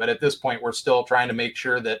someday. But at this point, we're still trying to make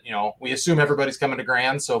sure that we assume everybody's coming to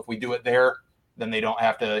Grand. So if we do it there, then they don't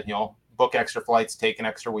have to book extra flights, take an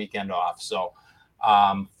extra weekend off. So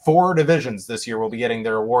 4 divisions this year will be getting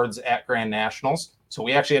their awards at Grand Nationals. So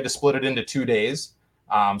we actually had to split it into 2 days.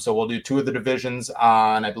 So we'll do 2 of the divisions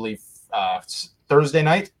on, I believe, Thursday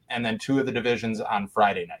night, and then 2 of the divisions on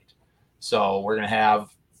Friday night. So we're going to have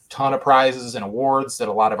a ton of prizes and awards that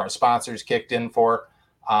a lot of our sponsors kicked in for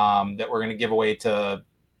that we're going to give away to,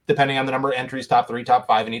 depending on the number of entries, top 3, top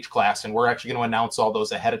 5 in each class. And we're actually going to announce all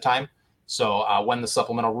those ahead of time. So when the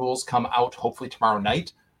supplemental rules come out, hopefully tomorrow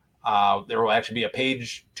night, there will actually be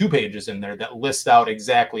 2 pages in there that list out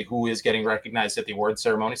exactly who is getting recognized at the award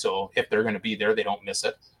ceremony. So if they're going to be there, they don't miss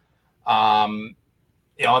it. And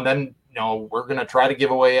then, we're going to try to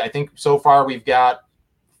give away, I think so far we've got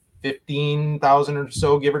 15,000 or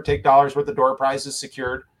so, give or take, dollars worth of door prizes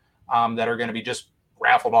secured that are going to be just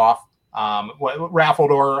raffled off,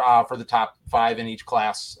 raffled or for the top 5 in each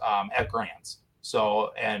class at Grands.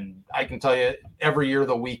 So, and I can tell you every year,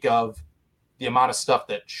 the week of, the amount of stuff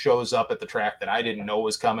that shows up at the track that I didn't know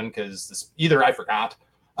was coming because either I forgot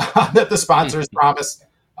that the sponsors promised,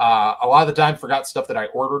 a lot of the time forgot stuff that I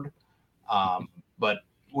ordered. But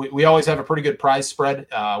we always have a pretty good prize spread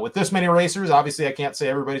with this many racers. Obviously, I can't say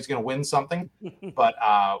everybody's going to win something, but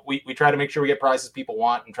we try to make sure we get prizes people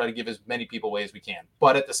want and try to give as many people away as we can.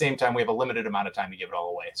 But at the same time, we have a limited amount of time to give it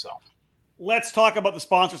all away. So let's talk about the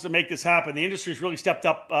sponsors that make this happen. The industry's really stepped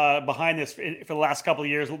up behind this for the last couple of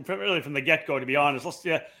years, really from the get-go, to be honest. Let's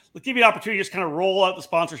give you an opportunity to just kind of roll out the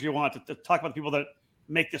sponsors you want to talk about the people that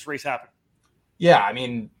make this race happen. Yeah, I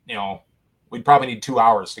mean, we'd probably need 2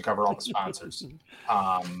 hours to cover all the sponsors.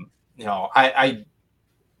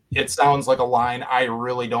 It sounds like a line. I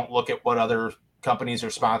really don't look at what other companies are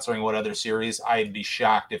sponsoring, what other series. I'd be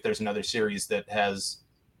shocked if there's another series that has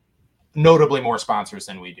notably more sponsors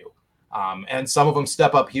than we do. And some of them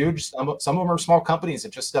step up huge. Some of them are small companies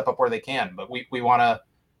that just step up where they can. But we want to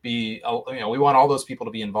be, we want all those people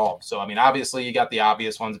to be involved. So, I mean, obviously you got the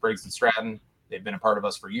obvious ones, Briggs and Stratton. They've been a part of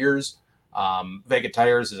us for years. Vega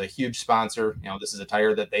Tires is a huge sponsor. This is a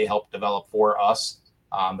tire that they helped develop for us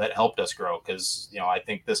that helped us grow because, I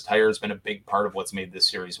think this tire has been a big part of what's made this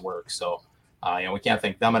series work. So, we can't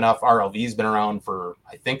thank them enough. RLV's been around for,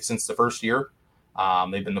 I think, since the first year.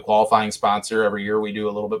 They've been the qualifying sponsor. Every year we do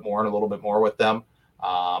a little bit more and a little bit more with them.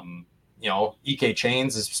 EK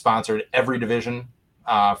Chains has sponsored every division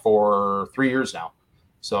for 3 years now.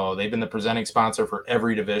 So they've been the presenting sponsor for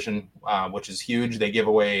every division, which is huge. They give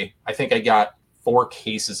away, I think I got 4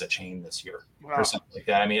 cases of chain this year or something like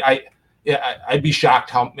that. I mean, I'd be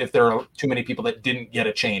shocked if there are too many people that didn't get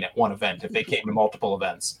a chain at one event if they came to multiple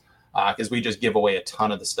events. Because we just give away a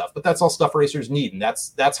ton of the stuff, but that's all stuff racers need, and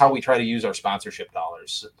that's how we try to use our sponsorship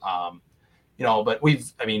dollars. but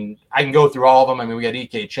I can go through all of them. I mean, we got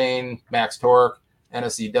EK Chain, Max Torque,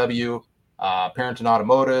 NSCW, Parenton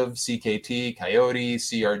Automotive, CKT, Coyote,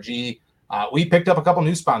 CRG. We picked up a couple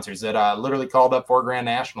new sponsors that literally called up 4 Grand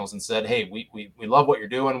Nationals and said, hey, we love what you're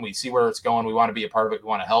doing. We see where it's going. We want to be a part of it. We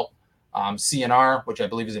want to help. CNR, which I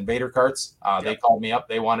believe is Invader Karts. They called me up.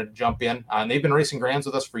 They wanted to jump in. And they've been racing Grands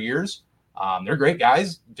with us for years. They're great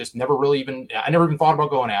guys. Just I never even thought about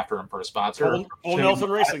going after them for a sponsor. Old Nelson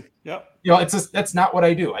Racing. Yeah. It's just, that's not what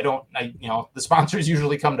I do. The sponsors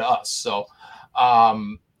usually come to us. So,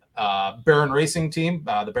 Barron Racing Team,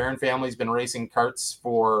 the Barron family's been racing karts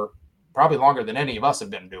for probably longer than any of us have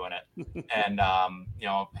been doing it. And,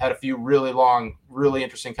 had a few really long, really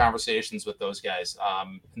interesting conversations with those guys.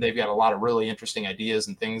 And they've got a lot of really interesting ideas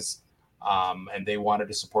and things. And they wanted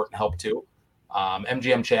to support and help too.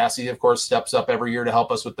 MGM Chassis, of course, steps up every year to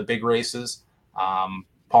help us with the big races.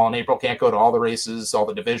 Paul and April can't go to all the races, all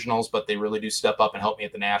the divisionals, but they really do step up and help me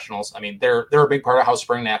at the nationals. I mean, they're a big part of how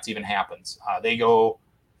Spring Nats even happens. They go,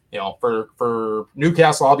 for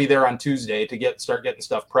Newcastle, I'll be there on Tuesday to start getting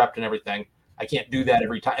stuff prepped and everything. I can't do that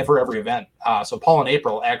every time for every event. So Paul and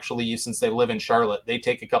April actually, since they live in Charlotte, they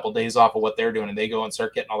take a couple days off of what they're doing and they go and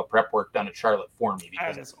start getting all the prep work done at Charlotte for me.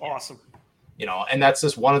 That is awesome. And that's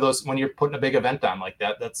just one of those, when you're putting a big event on like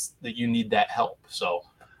that, that you need that help. So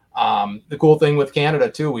the cool thing with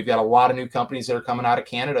Canada too, we've got a lot of new companies that are coming out of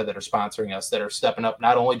Canada that are sponsoring us, that are stepping up,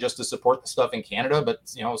 not only just to support the stuff in Canada, but,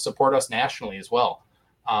 support us nationally as well.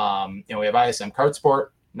 We have ISM Kartsport,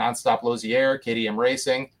 Nonstop Lozier, KDM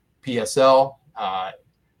Racing, PSL,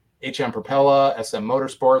 HM Propella, SM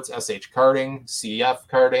Motorsports, SH Karting, CF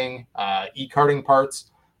Karting, e-Karting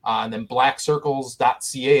Parts, and then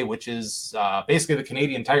blackcircles.ca, which is basically the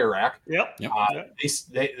Canadian Tire Rack. Yep.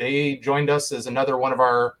 They joined us as another one of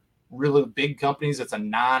our really big companies. It's a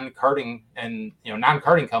non-karting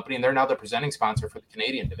company, and they're now the presenting sponsor for the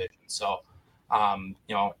Canadian division. So,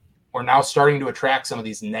 we're now starting to attract some of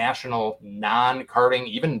these national non-karting,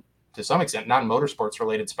 even to some extent non-motorsports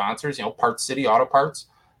related sponsors. Parts City Auto Parts.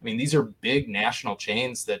 I mean, these are big national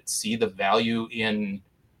chains that see the value in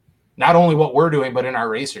not only what we're doing, but in our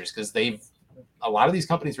racers, because a lot of these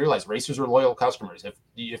companies realize racers are loyal customers.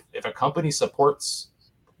 If a company supports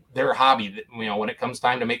their hobby, when it comes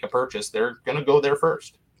time to make a purchase, they're going to go there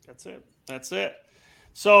first. That's it.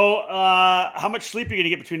 So, how much sleep are you going to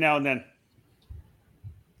get between now and then?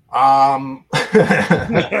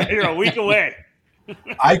 You're a week away.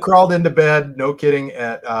 I crawled into bed, no kidding,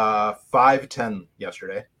 at 5:10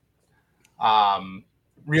 yesterday.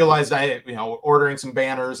 Realized ordering some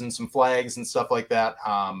banners and some flags and stuff like that.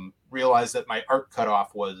 Realized that my art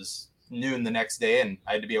cutoff was noon the next day, and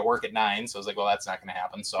I had to be at work at 9. So I was like, well, that's not going to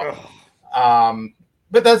happen. So,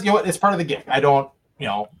 but that's, it's part of the game. I don't,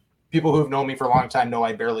 people who've known me for a long time know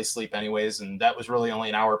I barely sleep anyways. And that was really only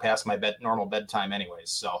an hour past my normal bedtime anyways.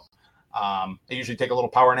 So, I usually take a little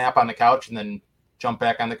power nap on the couch and then jump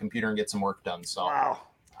back on the computer and get some work done. So, wow.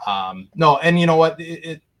 No. And you know what,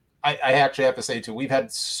 I actually have to say too, we've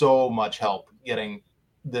had so much help getting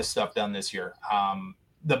this stuff done this year.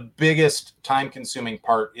 The biggest time consuming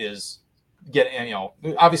part is getting,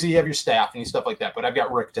 obviously you have your staff and stuff like that, but I've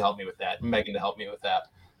got Rick to help me with that and Megan to help me with that.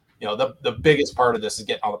 The biggest part of this is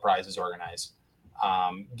getting all the prizes organized,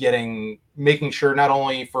 making sure not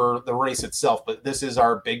only for the race itself, but this is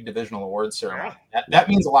our big divisional awards ceremony. That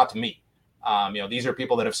means a lot to me. These are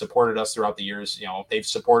people that have supported us throughout the years. They've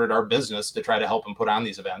supported our business to try to help them put on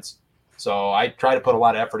these events. So I try to put a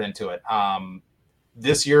lot of effort into it.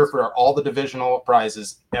 This year for all the divisional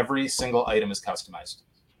prizes, every single item is customized.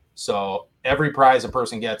 So every prize a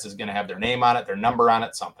person gets is going to have their name on it, their number on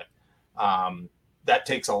it, something. That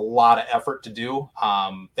takes a lot of effort to do.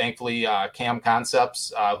 Thankfully, Cam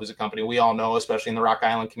Concepts, who's a company we all know, especially in the Rock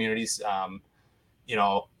Island communities,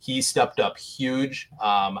 he stepped up huge.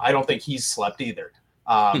 I don't think he's slept either.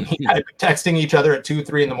 I've been texting each other at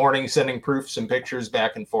 2-3 in the morning, sending proofs and pictures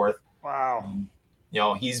back and forth. Wow.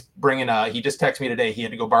 He's bringing he just texted me today. He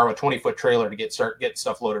had to go borrow a 20-foot trailer to get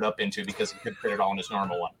stuff loaded up into because he couldn't fit it all in his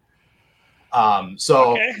normal one.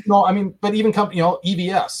 But even company,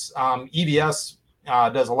 EVS, EVS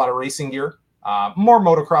does a lot of racing gear, more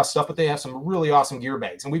motocross stuff, but they have some really awesome gear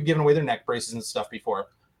bags, and we've given away their neck braces and stuff before.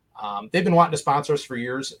 They've been wanting to sponsor us for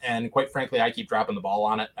years, and quite frankly, I keep dropping the ball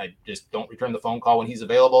on it. I just don't return the phone call when he's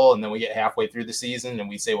available, and then we get halfway through the season, and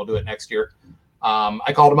we say we'll do it next year.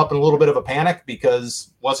 I called him up in a little bit of a panic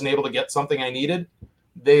because wasn't able to get something I needed.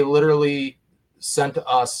 They literally sent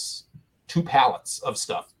us 2 pallets of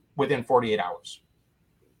stuff within 48 hours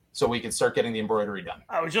so we could start getting the embroidery done.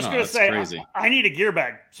 I was just going to say, I need a gear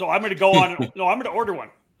bag, so I'm going to go on. I'm going to order one.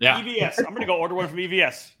 Yeah. EVS. I'm going to go order one from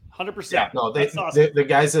EVS. 100%. Yeah, no, That's awesome. the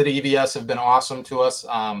guys at EVS have been awesome to us.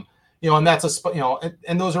 And that's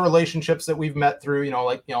and those are relationships that we've met through,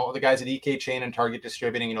 the guys at EK Chain and Target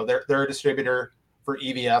Distributing, they're a distributor for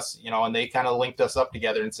EVS, and they kind of linked us up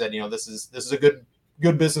together and said, this is a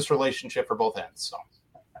good business relationship for both ends. So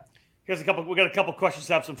we got a couple questions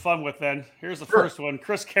to have some fun with then. Here's the first one.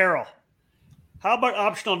 Chris Carroll. How about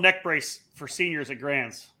optional neck brace for seniors at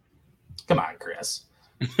Grands? Come on, Chris.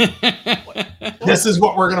 This is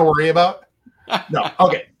what we're going to worry about? No.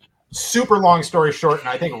 Okay. Super long story short, and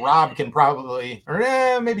I think Rob can probably, or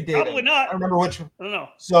maybe David. Probably not. I don't remember which. I don't know.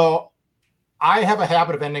 So I have a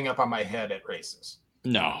habit of ending up on my head at races.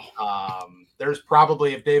 No. There's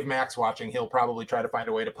probably, if Dave Mack's watching, he'll probably try to find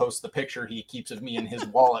a way to post the picture he keeps of me in his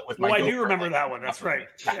wallet with my. I do remember that one. That's right.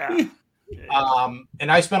 Yeah. And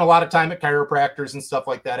I spent a lot of time at chiropractors and stuff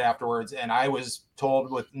like that afterwards. And I was told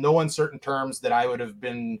with no uncertain terms that I would have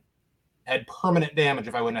had permanent damage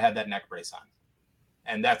if I wouldn't have had that neck brace on.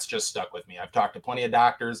 And that's just stuck with me. I've talked to plenty of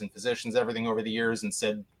doctors and physicians, everything over the years, and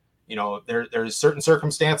said, there's certain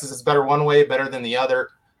circumstances it's better one way, better than the other.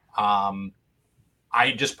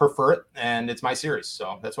 I just prefer it, and it's my series.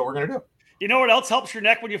 So that's what we're going to do. You know what else helps your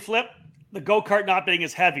neck when you flip? The go-kart not being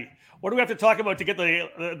as heavy. What do we have to talk about to get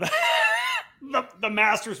the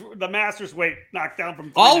masters weight knocked down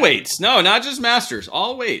from all weights? No, not just masters,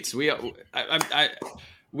 all weights.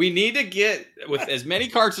 We need to get with as many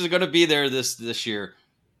carts as are going to be there this year.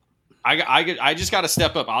 I just got to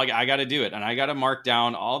step up. I got to do it, and I got to mark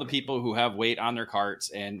down all the people who have weight on their carts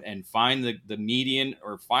and find the median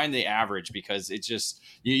or find the average, because it's just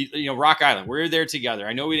Rock Island. We're there together.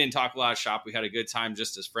 I know we didn't talk a lot of shop. We had a good time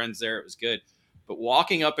just as friends there. It was good. But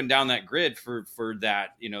walking up and down that grid for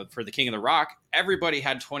that, for the King of the Rock, everybody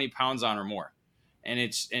had 20 pounds on or more.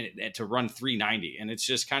 And to run 390. And it's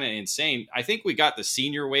just kind of insane. I think we got the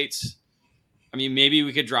senior weights. I mean, maybe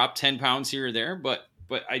we could drop 10 pounds here or there, but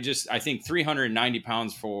I think 390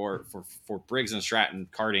 pounds for Briggs and Stratton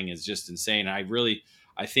karting is just insane. I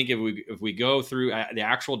think if we go through the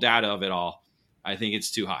actual data of it all, I think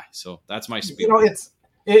it's too high. So that's my speed.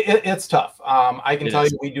 It's tough. I can tell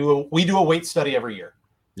you, we do a weight study every year.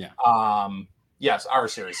 Yeah. Yes, our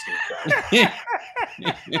series, Steve.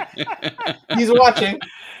 He's watching.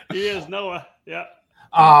 He is, Noah. Yeah.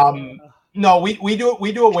 No, we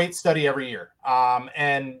do a weight study every year.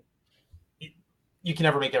 And you can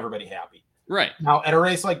never make everybody happy. Right. Now, at a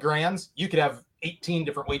race like Grands, you could have 18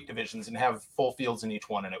 different weight divisions and have full fields in each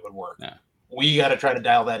one, and it would work. Yeah. We got to try to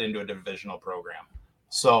dial that into a divisional program.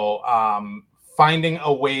 So finding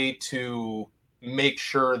a way to make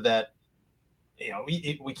sure that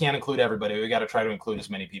we can't include everybody. We got to try to include as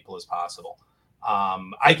many people as possible.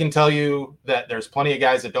 I can tell you that there's plenty of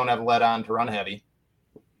guys that don't have lead on to run heavy.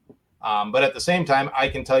 But at the same time, I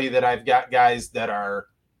can tell you that I've got guys that are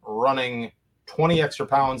running 20 extra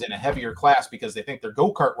pounds in a heavier class because they think their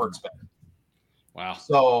go-kart works better. Wow.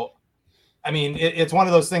 So, I mean, it's one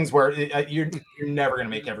of those things where you're never going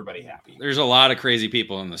to make everybody happy. There's a lot of crazy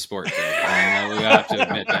people in the sport. We have to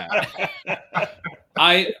admit that.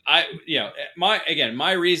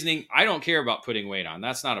 My reasoning, I don't care about putting weight on.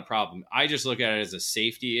 That's not a problem. I just look at it as a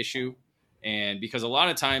safety issue. And because a lot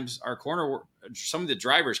of times some of the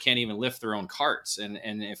drivers can't even lift their own carts. And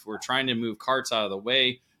if we're trying to move carts out of the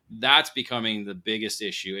way, that's becoming the biggest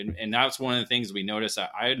issue. And that's one of the things we noticed.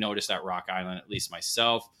 I noticed at Rock Island, at least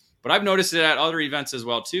myself, but I've noticed it at other events as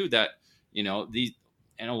well too, that, a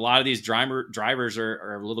lot of these drivers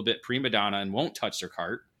are a little bit prima donna and won't touch their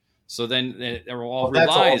cart. So then they're all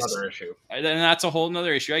relies. That's a whole other issue. And that's a whole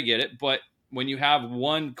nother issue. I get it. But when you have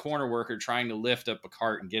one corner worker trying to lift up a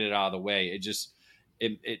cart and get it out of the way, it's just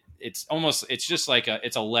like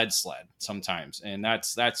it's a lead sled sometimes. And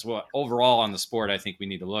that's what overall on the sport, I think we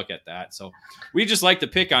need to look at that. So we just like to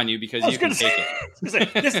pick on you because you can take it.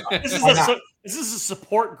 This is a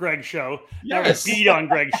support Greg show. Not a beat on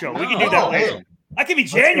Greg show. We can do that later. That could be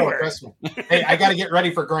January. Hey, I got to get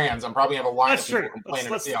ready for Grands. I'm probably have a line. That's true.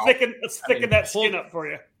 Let's thicken that skin up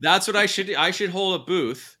for you. That's what I should hold a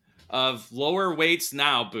booth of lower weights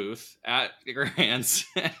now booth at Grands.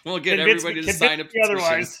 We'll get everybody to sign up.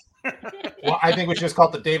 Otherwise. Well, I think we should just call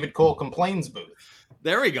it the David Cole Complains booth.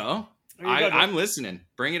 There we go. I'm listening.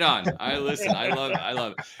 Bring it on. I listen. I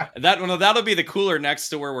love it. That'll be the cooler next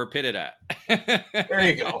to where we're pitted at. There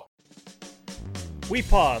you go. We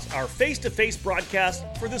pause our face-to-face broadcast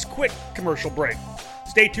for this quick commercial break.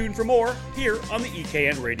 Stay tuned for more here on the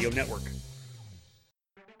EKN Radio Network.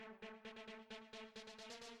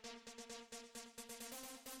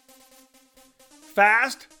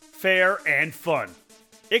 Fast, fair, and fun.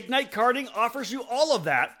 Ignite Karting offers you all of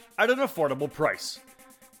that at an affordable price.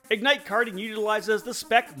 Ignite Karting utilizes the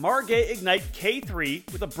spec Margay Ignite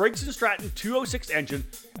K3 with a Briggs & Stratton 206 engine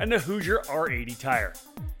and the Hoosier R80 tire.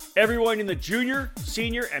 Everyone in the junior,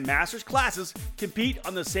 senior, and masters classes compete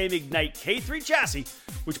on the same Ignite K3 chassis,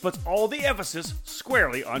 which puts all the emphasis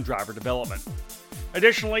squarely on driver development.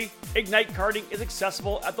 Additionally, Ignite Karting is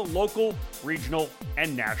accessible at the local, regional,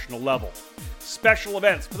 and national level. Special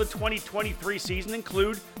events for the 2023 season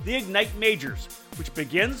include the Ignite Majors, which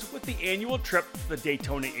begins with the annual trip to the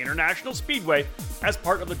Daytona International Speedway as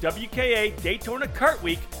part of the WKA Daytona Kart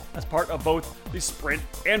Week as part of both the sprint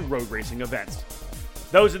and road racing events.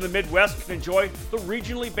 Those in the Midwest can enjoy the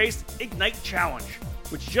regionally based Ignite Challenge,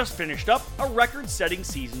 which just finished up a record-setting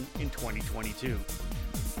season in 2022.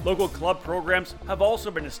 Local club programs have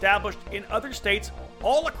also been established in other states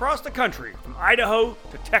all across the country, from Idaho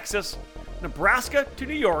to Texas, Nebraska to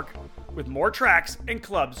New York, with more tracks and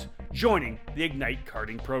clubs joining the Ignite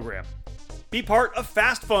Karting program. Be part of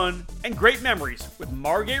fast fun and great memories with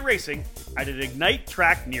Margay Racing at an Ignite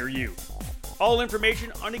track near you. All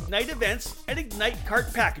information on Ignite events and Ignite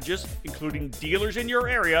Kart packages, including dealers in your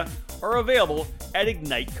area, are available at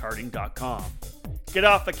ignitekarting.com. Get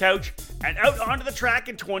off the couch and out onto the track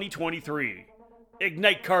in 2023.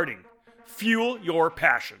 Ignite Karting. Fuel your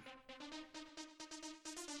passion.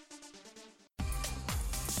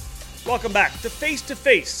 Welcome back to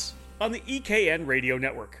Face2Face on the EKN Radio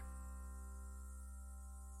Network.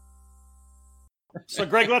 So,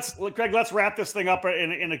 Greg, let's wrap this thing up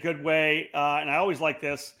in a good way. And I always like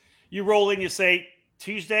this. You roll in, you say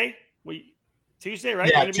Tuesday. Tuesday,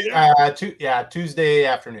 right? Yeah, Tuesday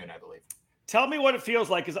afternoon, I believe. Tell me what it feels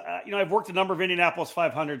like, because I've worked a number of Indianapolis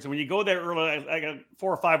 500s, and when you go there early, like at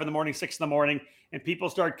 4 or 5 in the morning, 6 in the morning, and people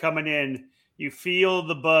start coming in, you feel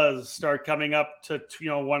the buzz start coming up to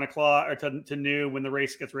 1 o'clock or to noon when the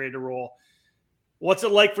race gets ready to roll. What's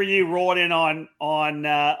it like for you rolling in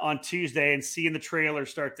on Tuesday and seeing the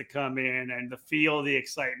trailers start to come in and the feel of the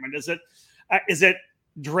excitement? Is it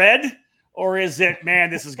dread, or is it, man,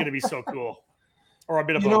 this is going to be so cool? Or a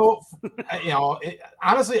bit of both?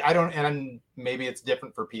 Honestly, I don't, and maybe it's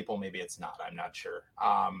different for people. Maybe it's not. I'm not sure.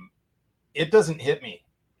 It doesn't hit me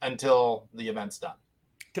until the event's done.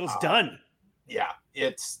 Until it's done. Yeah.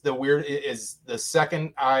 It's the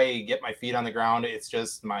second I get my feet on the ground, it's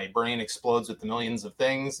just my brain explodes with the millions of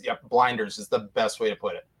things. Yep. Blinders is the best way to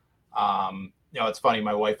put it. It's funny.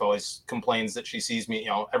 My wife always complains that she sees me,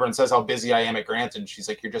 everyone says how busy I am at Grant, and she's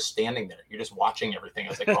like, you're just standing there. You're just watching everything. I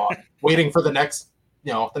was like, oh, waiting for the next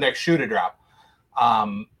shoe to drop.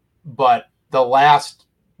 But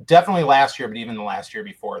definitely last year, but even the last year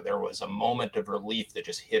before, there was a moment of relief that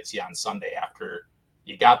just hits you on Sunday after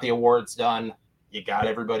you got the awards done. You got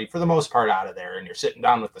everybody, for the most part, out of there, and you're sitting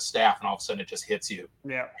down with the staff, and all of a sudden it just hits you.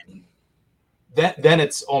 Yeah. Then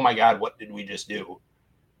it's, oh my God, what did we just do?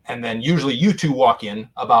 And then usually you two walk in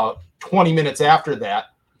about 20 minutes after that,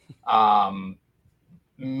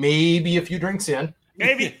 maybe a few drinks in,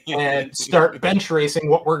 and start bench racing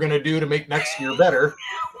what we're going to do to make next year better.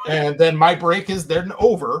 And then my break is then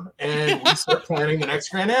over, and we start planning the next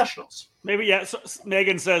Grand Nationals. Maybe, yeah. So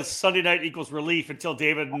Megan says Sunday night equals relief until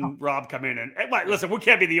David and Rob come in. And listen, we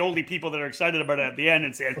can't be the only people that are excited about it at the end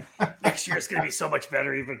and saying next year is going to be so much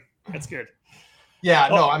better. Even that's good. Yeah,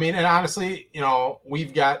 no, I mean, and honestly,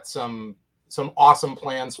 we've got some awesome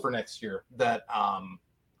plans for next year that,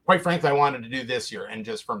 quite frankly, I wanted to do this year, and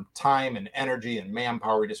just from time and energy and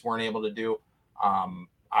manpower, we just weren't able to do.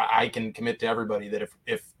 I can commit to everybody that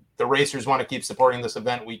if the racers want to keep supporting this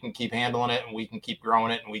event, we can keep handling it, and we can keep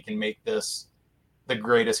growing it, and we can make this the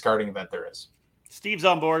greatest karting event there is. Steve's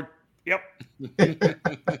on board. Yep.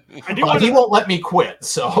 He won't let me quit,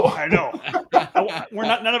 so I know.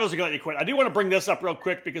 None of us are going to let you quit. I do want to bring this up real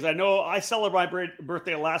quick because I know I celebrated my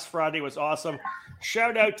birthday last Friday. It was awesome.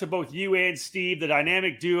 Shout out to both you and Steve, the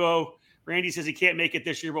dynamic duo. Randy says he can't make it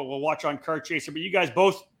this year, but we'll watch on Kart Chaser. But you guys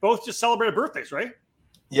both just celebrated birthdays, right?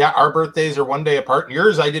 Yeah, our birthdays are one day apart.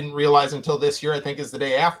 Yours, I didn't realize until this year, I think, is the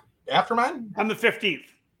day after mine. I'm the 15th.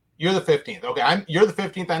 You're the 15th. Okay, you're the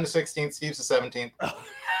 15th. I'm the 16th. Steve's the 17th.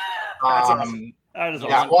 That's awesome. That is awesome.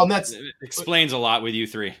 Yeah, well, it explains a lot with you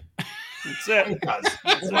three. That's it. It does.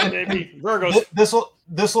 That's it, baby. Virgos.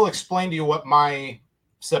 This will explain to you what my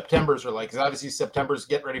Septembers are like, because obviously September's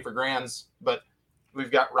get ready for Grands, but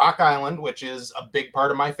we've got Rock Island, which is a big part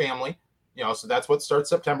of my family. So that's what starts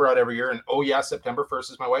September out every year. And oh yeah, September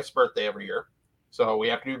 1st is my wife's birthday every year. So we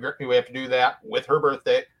have to do that with her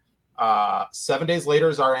birthday. 7 days later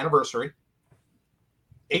is our anniversary.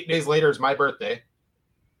 8 days later is my birthday.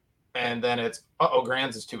 And then it's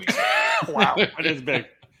Grands is 2 weeks. Wow, that is big.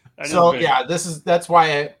 Yeah, that's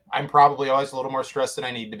why I'm probably always a little more stressed than I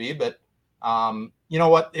need to be. But You know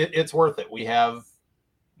what? It's worth it.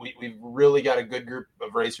 We've really got a good group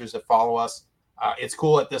of racers that follow us. It's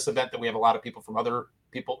cool at this event that we have a lot of people from other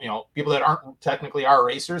people, people that aren't technically our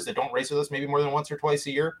racers, that don't race with us maybe more than once or twice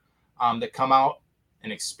a year, that come out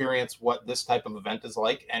and experience what this type of event is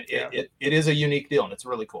like. And it is a unique deal, and it's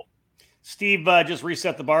really cool. Steve just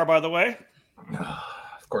reset the bar, by the way.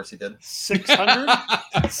 Of course he did. 600?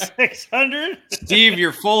 600? Steve,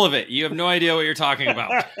 you're full of it. You have no idea what you're talking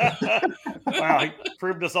about. Wow, he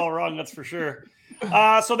proved us all wrong, that's for sure.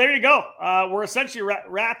 So there you go. We're essentially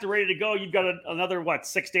wrapped and ready to go. You've got another,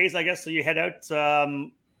 6 days, I guess, so you head out.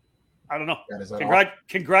 I don't know.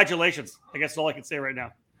 Congratulations. I guess that's all I can say right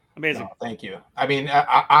now. Amazing. No, thank you. I mean,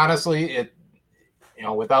 honestly,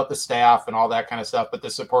 without the staff and all that kind of stuff, but the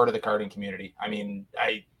support of the karting community. I mean,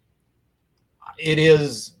 it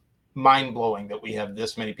is mind-blowing that we have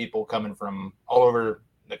this many people coming from all over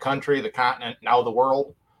the country, the continent, now the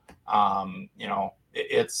world.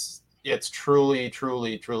 It's truly,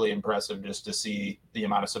 truly, truly impressive just to see the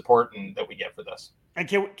amount of support that we get for this. And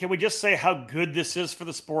can we just say how good this is for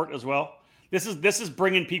the sport as well? This is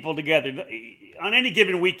bringing people together. On any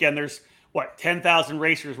given weekend, there's 10,000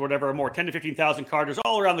 racers, whatever, or more, 10 to 15,000 karters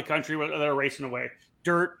all around the country that are racing away.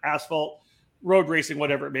 Dirt, asphalt, road racing,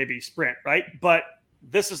 whatever it may be, sprint, right? But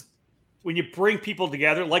this is when you bring people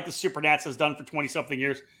together, like the Supernats has done for 20-something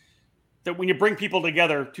years, that when you bring people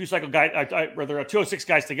together, 206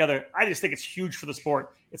 guys together, I just think it's huge for the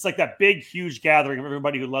sport. It's like that big, huge gathering of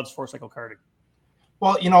everybody who loves four-cycle karting.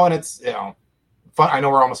 Well, and it's, fun. I know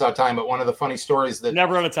we're almost out of time, but one of the funny stories that...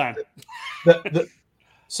 Never out of time.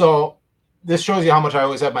 So this shows you how much I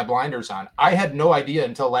always have my blinders on. I had no idea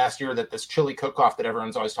until last year that this chili cook-off that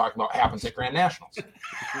everyone's always talking about happens at Grand Nationals.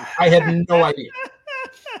 I had no idea.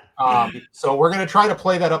 So we're going to try to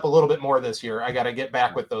play that up a little bit more this year. I got to get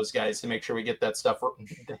back with those guys to make sure we get that stuff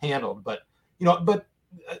handled. But, but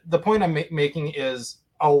the point I'm making is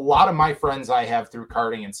a lot of my friends I have through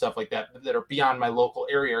karting and stuff like that are beyond my local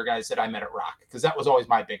area are guys that I met at Rock, because that was always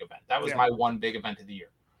my big event. That was my one big event of the year.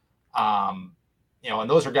 And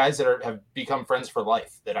those are guys that have become friends for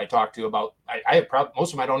life that I talk to about. I have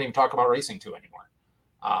most of them I don't even talk about racing to anymore.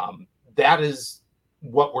 That is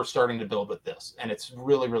what we're starting to build with this. And it's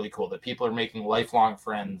really, really cool that people are making lifelong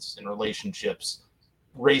friends and relationships,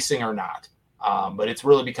 racing or not. But it's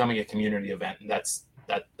really becoming a community event. And that's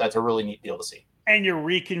a really neat deal to see. And you're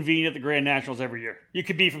reconvening at the Grand Nationals every year. You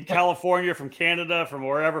could be from California, from Canada, from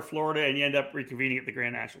wherever, Florida, and you end up reconvening at the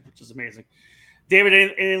Grand Nationals, which is amazing. David,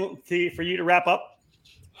 anything for you to wrap up?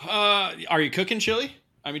 Are you cooking chili?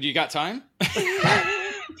 I mean, do you got time?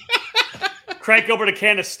 Crank over to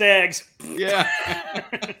can of Stags. Yeah.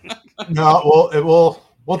 No,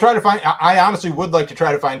 we'll try to find. I honestly would like to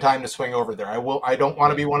try to find time to swing over there. I don't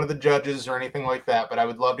want to be one of the judges or anything like that, but I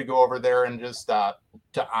would love to go over there and just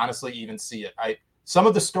to honestly even see it. Some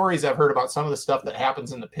of the stories I've heard about some of the stuff that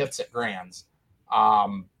happens in the pits at Grands,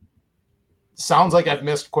 sounds like I've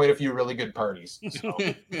missed quite a few really good parties. So.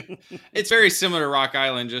 It's very similar to Rock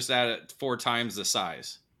Island, just at 4 times the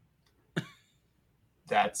size.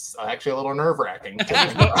 That's actually a little nerve-wracking.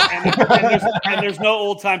 and there's no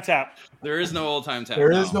old-time tap. There is no old-time tap.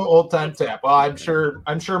 There is no old-time tap. Well, I'm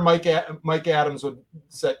sure Mike Adams would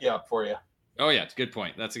set you up for you. Oh, yeah. It's a good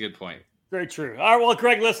point. That's a good point. Very true. All right, well,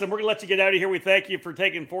 Greg, listen, we're going to let you get out of here. We thank you for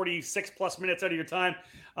taking 46-plus minutes out of your time.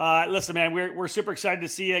 Listen, man, we're super excited to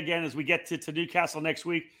see you again as we get to Newcastle next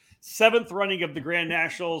week. 7th running of the Grand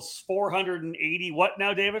Nationals, 480. What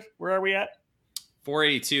now, David? Where are we at?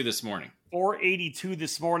 482 this morning. 482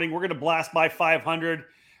 this morning. We're going to blast by 500.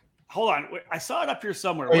 Hold on. I saw it up here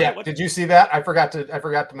somewhere. Oh, yeah. Did you see that? I forgot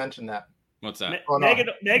to mention that. What's that?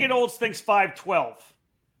 Megan Olds thinks 512.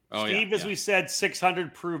 Oh, Steve, as we said,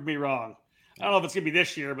 600 proved me wrong. I don't know if it's going to be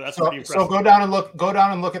this year, but that's pretty impressive. So go down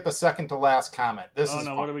and look at the second to last comment.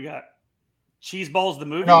 What do we got? Cheese Balls the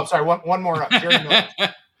movie? No, I'm sorry. One more up.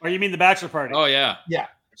 Or you mean the bachelor party? Oh, yeah. Yeah.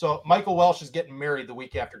 So Michael Welsh is getting married the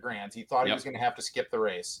week after Grands. He thought he was going to have to skip the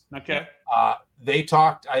race. Okay. They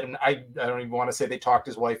talked. I don't even want to say they talked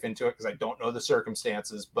his wife into it because I don't know the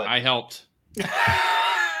circumstances. But I helped.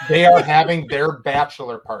 They are having their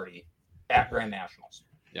bachelor party at Grand Nationals.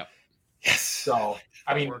 Yep. Yes. So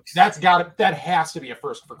I mean, that has to be a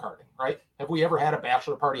first for karting, right? Have we ever had a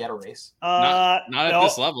bachelor party at a race? Not at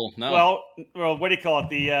this level. No. Well, what do you call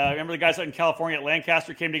it? Remember the guys out in California at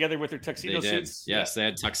Lancaster came together with their tuxedo suits? Yes, they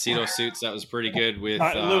had tuxedo suits. That was pretty good with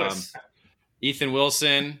Lewis. Ethan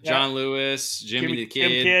Wilson, John Lewis, Jimmy the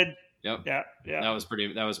Kid. Yep. Yeah. That was pretty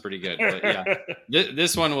good. But yeah,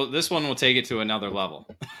 this one will take it to another level.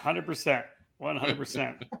 100%.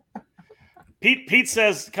 100%. Pete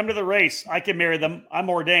says, "Come to the race. I can marry them.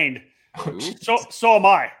 I'm ordained." So am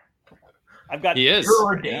I. I've got. He is. You're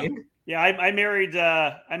ordained. Yeah, I married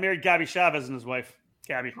Gabby Chavez and his wife,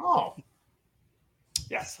 Gabby. Oh.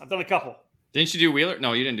 Yes, I've done a couple. Didn't you do Wheeler?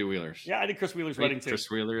 No, you didn't do Wheelers. Yeah, I did Chris Wheeler's wedding too.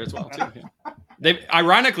 Chris Wheeler as well too. Yeah. They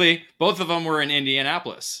ironically, both of them were in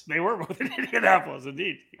Indianapolis. They were both in Indianapolis,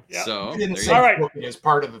 indeed. Yeah. So You didn't say All right. booking as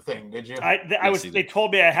part of the thing, did you? They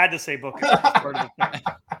told me I had to say booking.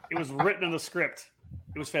 It was written in the script.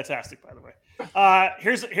 It was fantastic, by the way.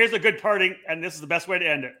 Here's a good parting, and this is the best way to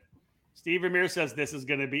end it. Steve Vermeer says this is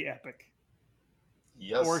going to be epic.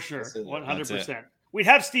 Yes, for sure, 100%. We'd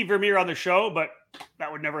have Steve Vermeer on the show, but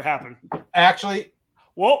that would never happen. Actually,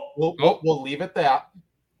 we'll leave it that.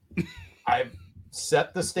 I've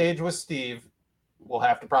set the stage with Steve. We'll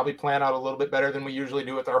have to probably plan out a little bit better than we usually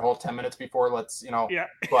do with our whole 10 minutes before. Yeah.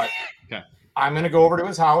 But okay. I'm going to go over to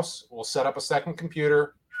his house. We'll set up a second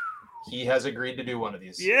computer. He has agreed to do one of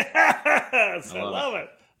these. Yes, I love it.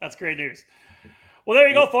 That's great news. Well, there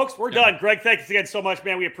you go, folks. We're done. Greg, thanks again so much,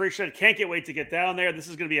 man. We appreciate it. Can't get wait to get down there. This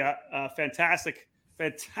is going to be a fantastic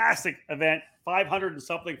event. 500 and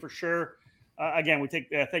something for sure. Again, we thank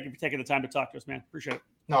you for taking the time to talk to us, man. Appreciate it.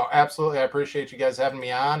 No, absolutely. I appreciate you guys having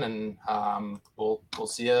me on, and we'll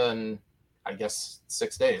see you in, I guess,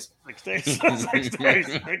 6 days. 6 days. 6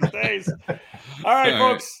 days. 6 days. All right,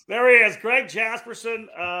 folks. There he is, Greg Jasperson.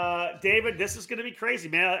 David, this is going to be crazy,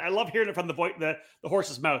 man. I love hearing it from the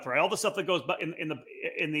horse's mouth, right? All the stuff that goes in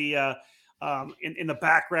the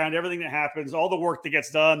background, everything that happens, all the work that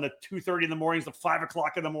gets done, the 2:30 in the mornings, the 5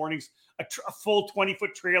 o'clock in the mornings, a full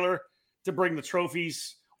 20-foot trailer to bring the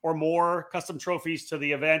trophies or more custom trophies to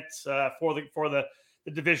the event for the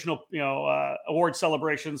divisional award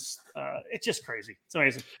celebrations. It's just crazy. It's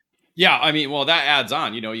amazing. Yeah, I mean, well, that adds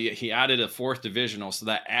on. He added a 4th divisional, so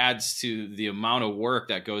that adds to the amount of work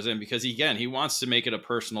that goes in because he wants to make it a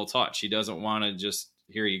personal touch. He doesn't want to just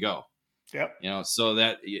here you go. Yep. So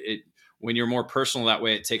that when you're more personal that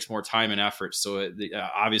way, it takes more time and effort. So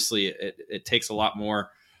obviously, it takes a lot more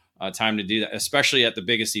time to do that, especially at the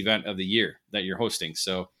biggest event of the year that you're hosting.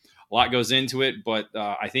 So a lot goes into it, but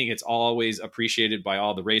I think it's always appreciated by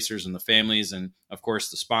all the racers and the families, and of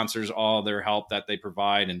course the sponsors, all their help that they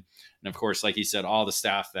provide, and of course, like he said, all the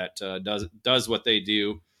staff that does what they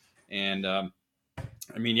do. And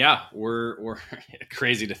I mean, yeah, we're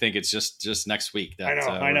crazy to think it's just next week. That,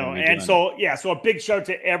 I know. And so a big shout out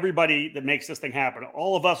to everybody that makes this thing happen.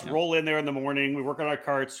 All of us roll in there in the morning. We work on our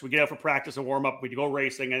carts. We get out for practice and warm up. We go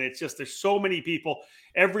racing. And it's just, there's so many people.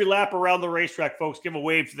 Every lap around the racetrack, folks, give a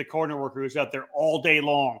wave to the corner worker who's out there all day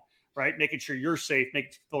long, right? Making sure you're safe,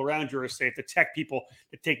 making people around you are safe. The tech people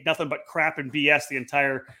that take nothing but crap and BS the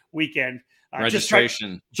entire weekend.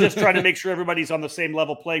 Registration. Just trying to make sure everybody's on the same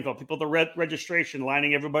level playing field. People, the registration,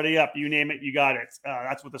 lining everybody up. You name it, you got it.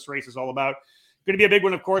 That's what this race is all about. Going to be a big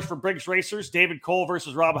one, of course, for Briggs Racers. David Cole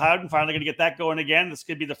versus Rob Howden. Finally going to get that going again. This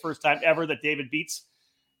could be the first time ever that David beats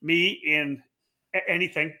me in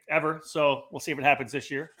anything ever. So we'll see if it happens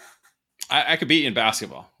this year. I could beat you in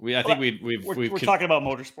basketball. We're talking about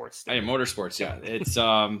motorsports. Hey, motorsports, yeah. It's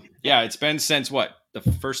it's been since the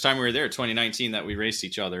first time we were there, 2019, that we raced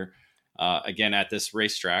each other. Again at this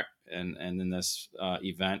racetrack and in this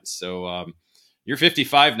event. So you're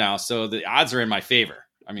 55 now, so the odds are in my favor.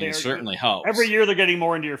 I mean, it certainly helps. Every year they're getting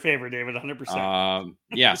more into your favor, David, 100%.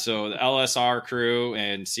 Yeah, so the LSR crew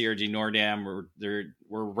and CRG Nordam,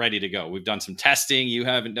 we're ready to go. We've done some testing. You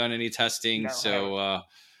haven't done any testing.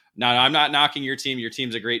 No, I'm not knocking your team. Your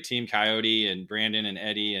team's a great team, Coyote and Brandon and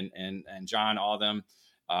Eddie and John, all of them.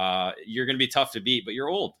 You're going to be tough to beat, but you're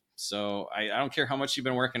old. So I don't care how much you've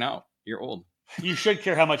been working out. You're old. You should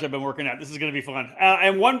care how much I've been working out. This is going to be fun.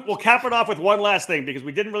 And we'll cap it off with one last thing because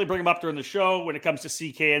we didn't really bring him up during the show. When it comes to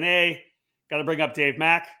CKNA, got to bring up Dave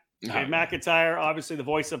Mack. Dave McIntyre, obviously the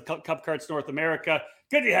voice of Cup Karts North America.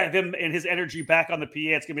 Good to have him and his energy back on the PA.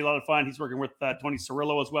 It's going to be a lot of fun. He's working with Tony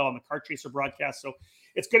Cirillo as well on the Kart Chaser broadcast. So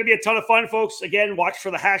it's going to be a ton of fun, folks. Again, watch for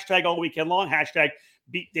the hashtag all weekend long. Hashtag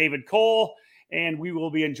Beat David Cole. And we will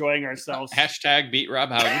be enjoying ourselves. Hashtag Beat Rob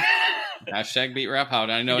Howden. Hashtag Beat Rob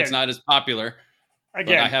Howden. I know it's not as popular.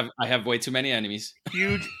 Again, but I have way too many enemies.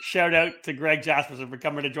 Huge shout out to Greg Jasperson for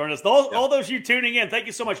coming to join us. All those you tuning in, thank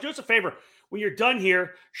you so much. Do us a favor. When you're done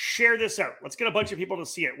here, share this out. Let's get a bunch of people to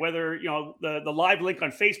see it, whether the live link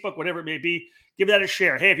on Facebook, whatever it may be. Give that a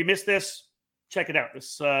share. Hey, if you missed this, check it out.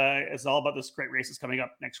 This is all about this great races coming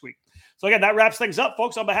up next week. So again, that wraps things up,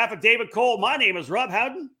 folks. On behalf of David Cole, my name is Rob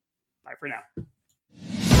Howden. Bye for now.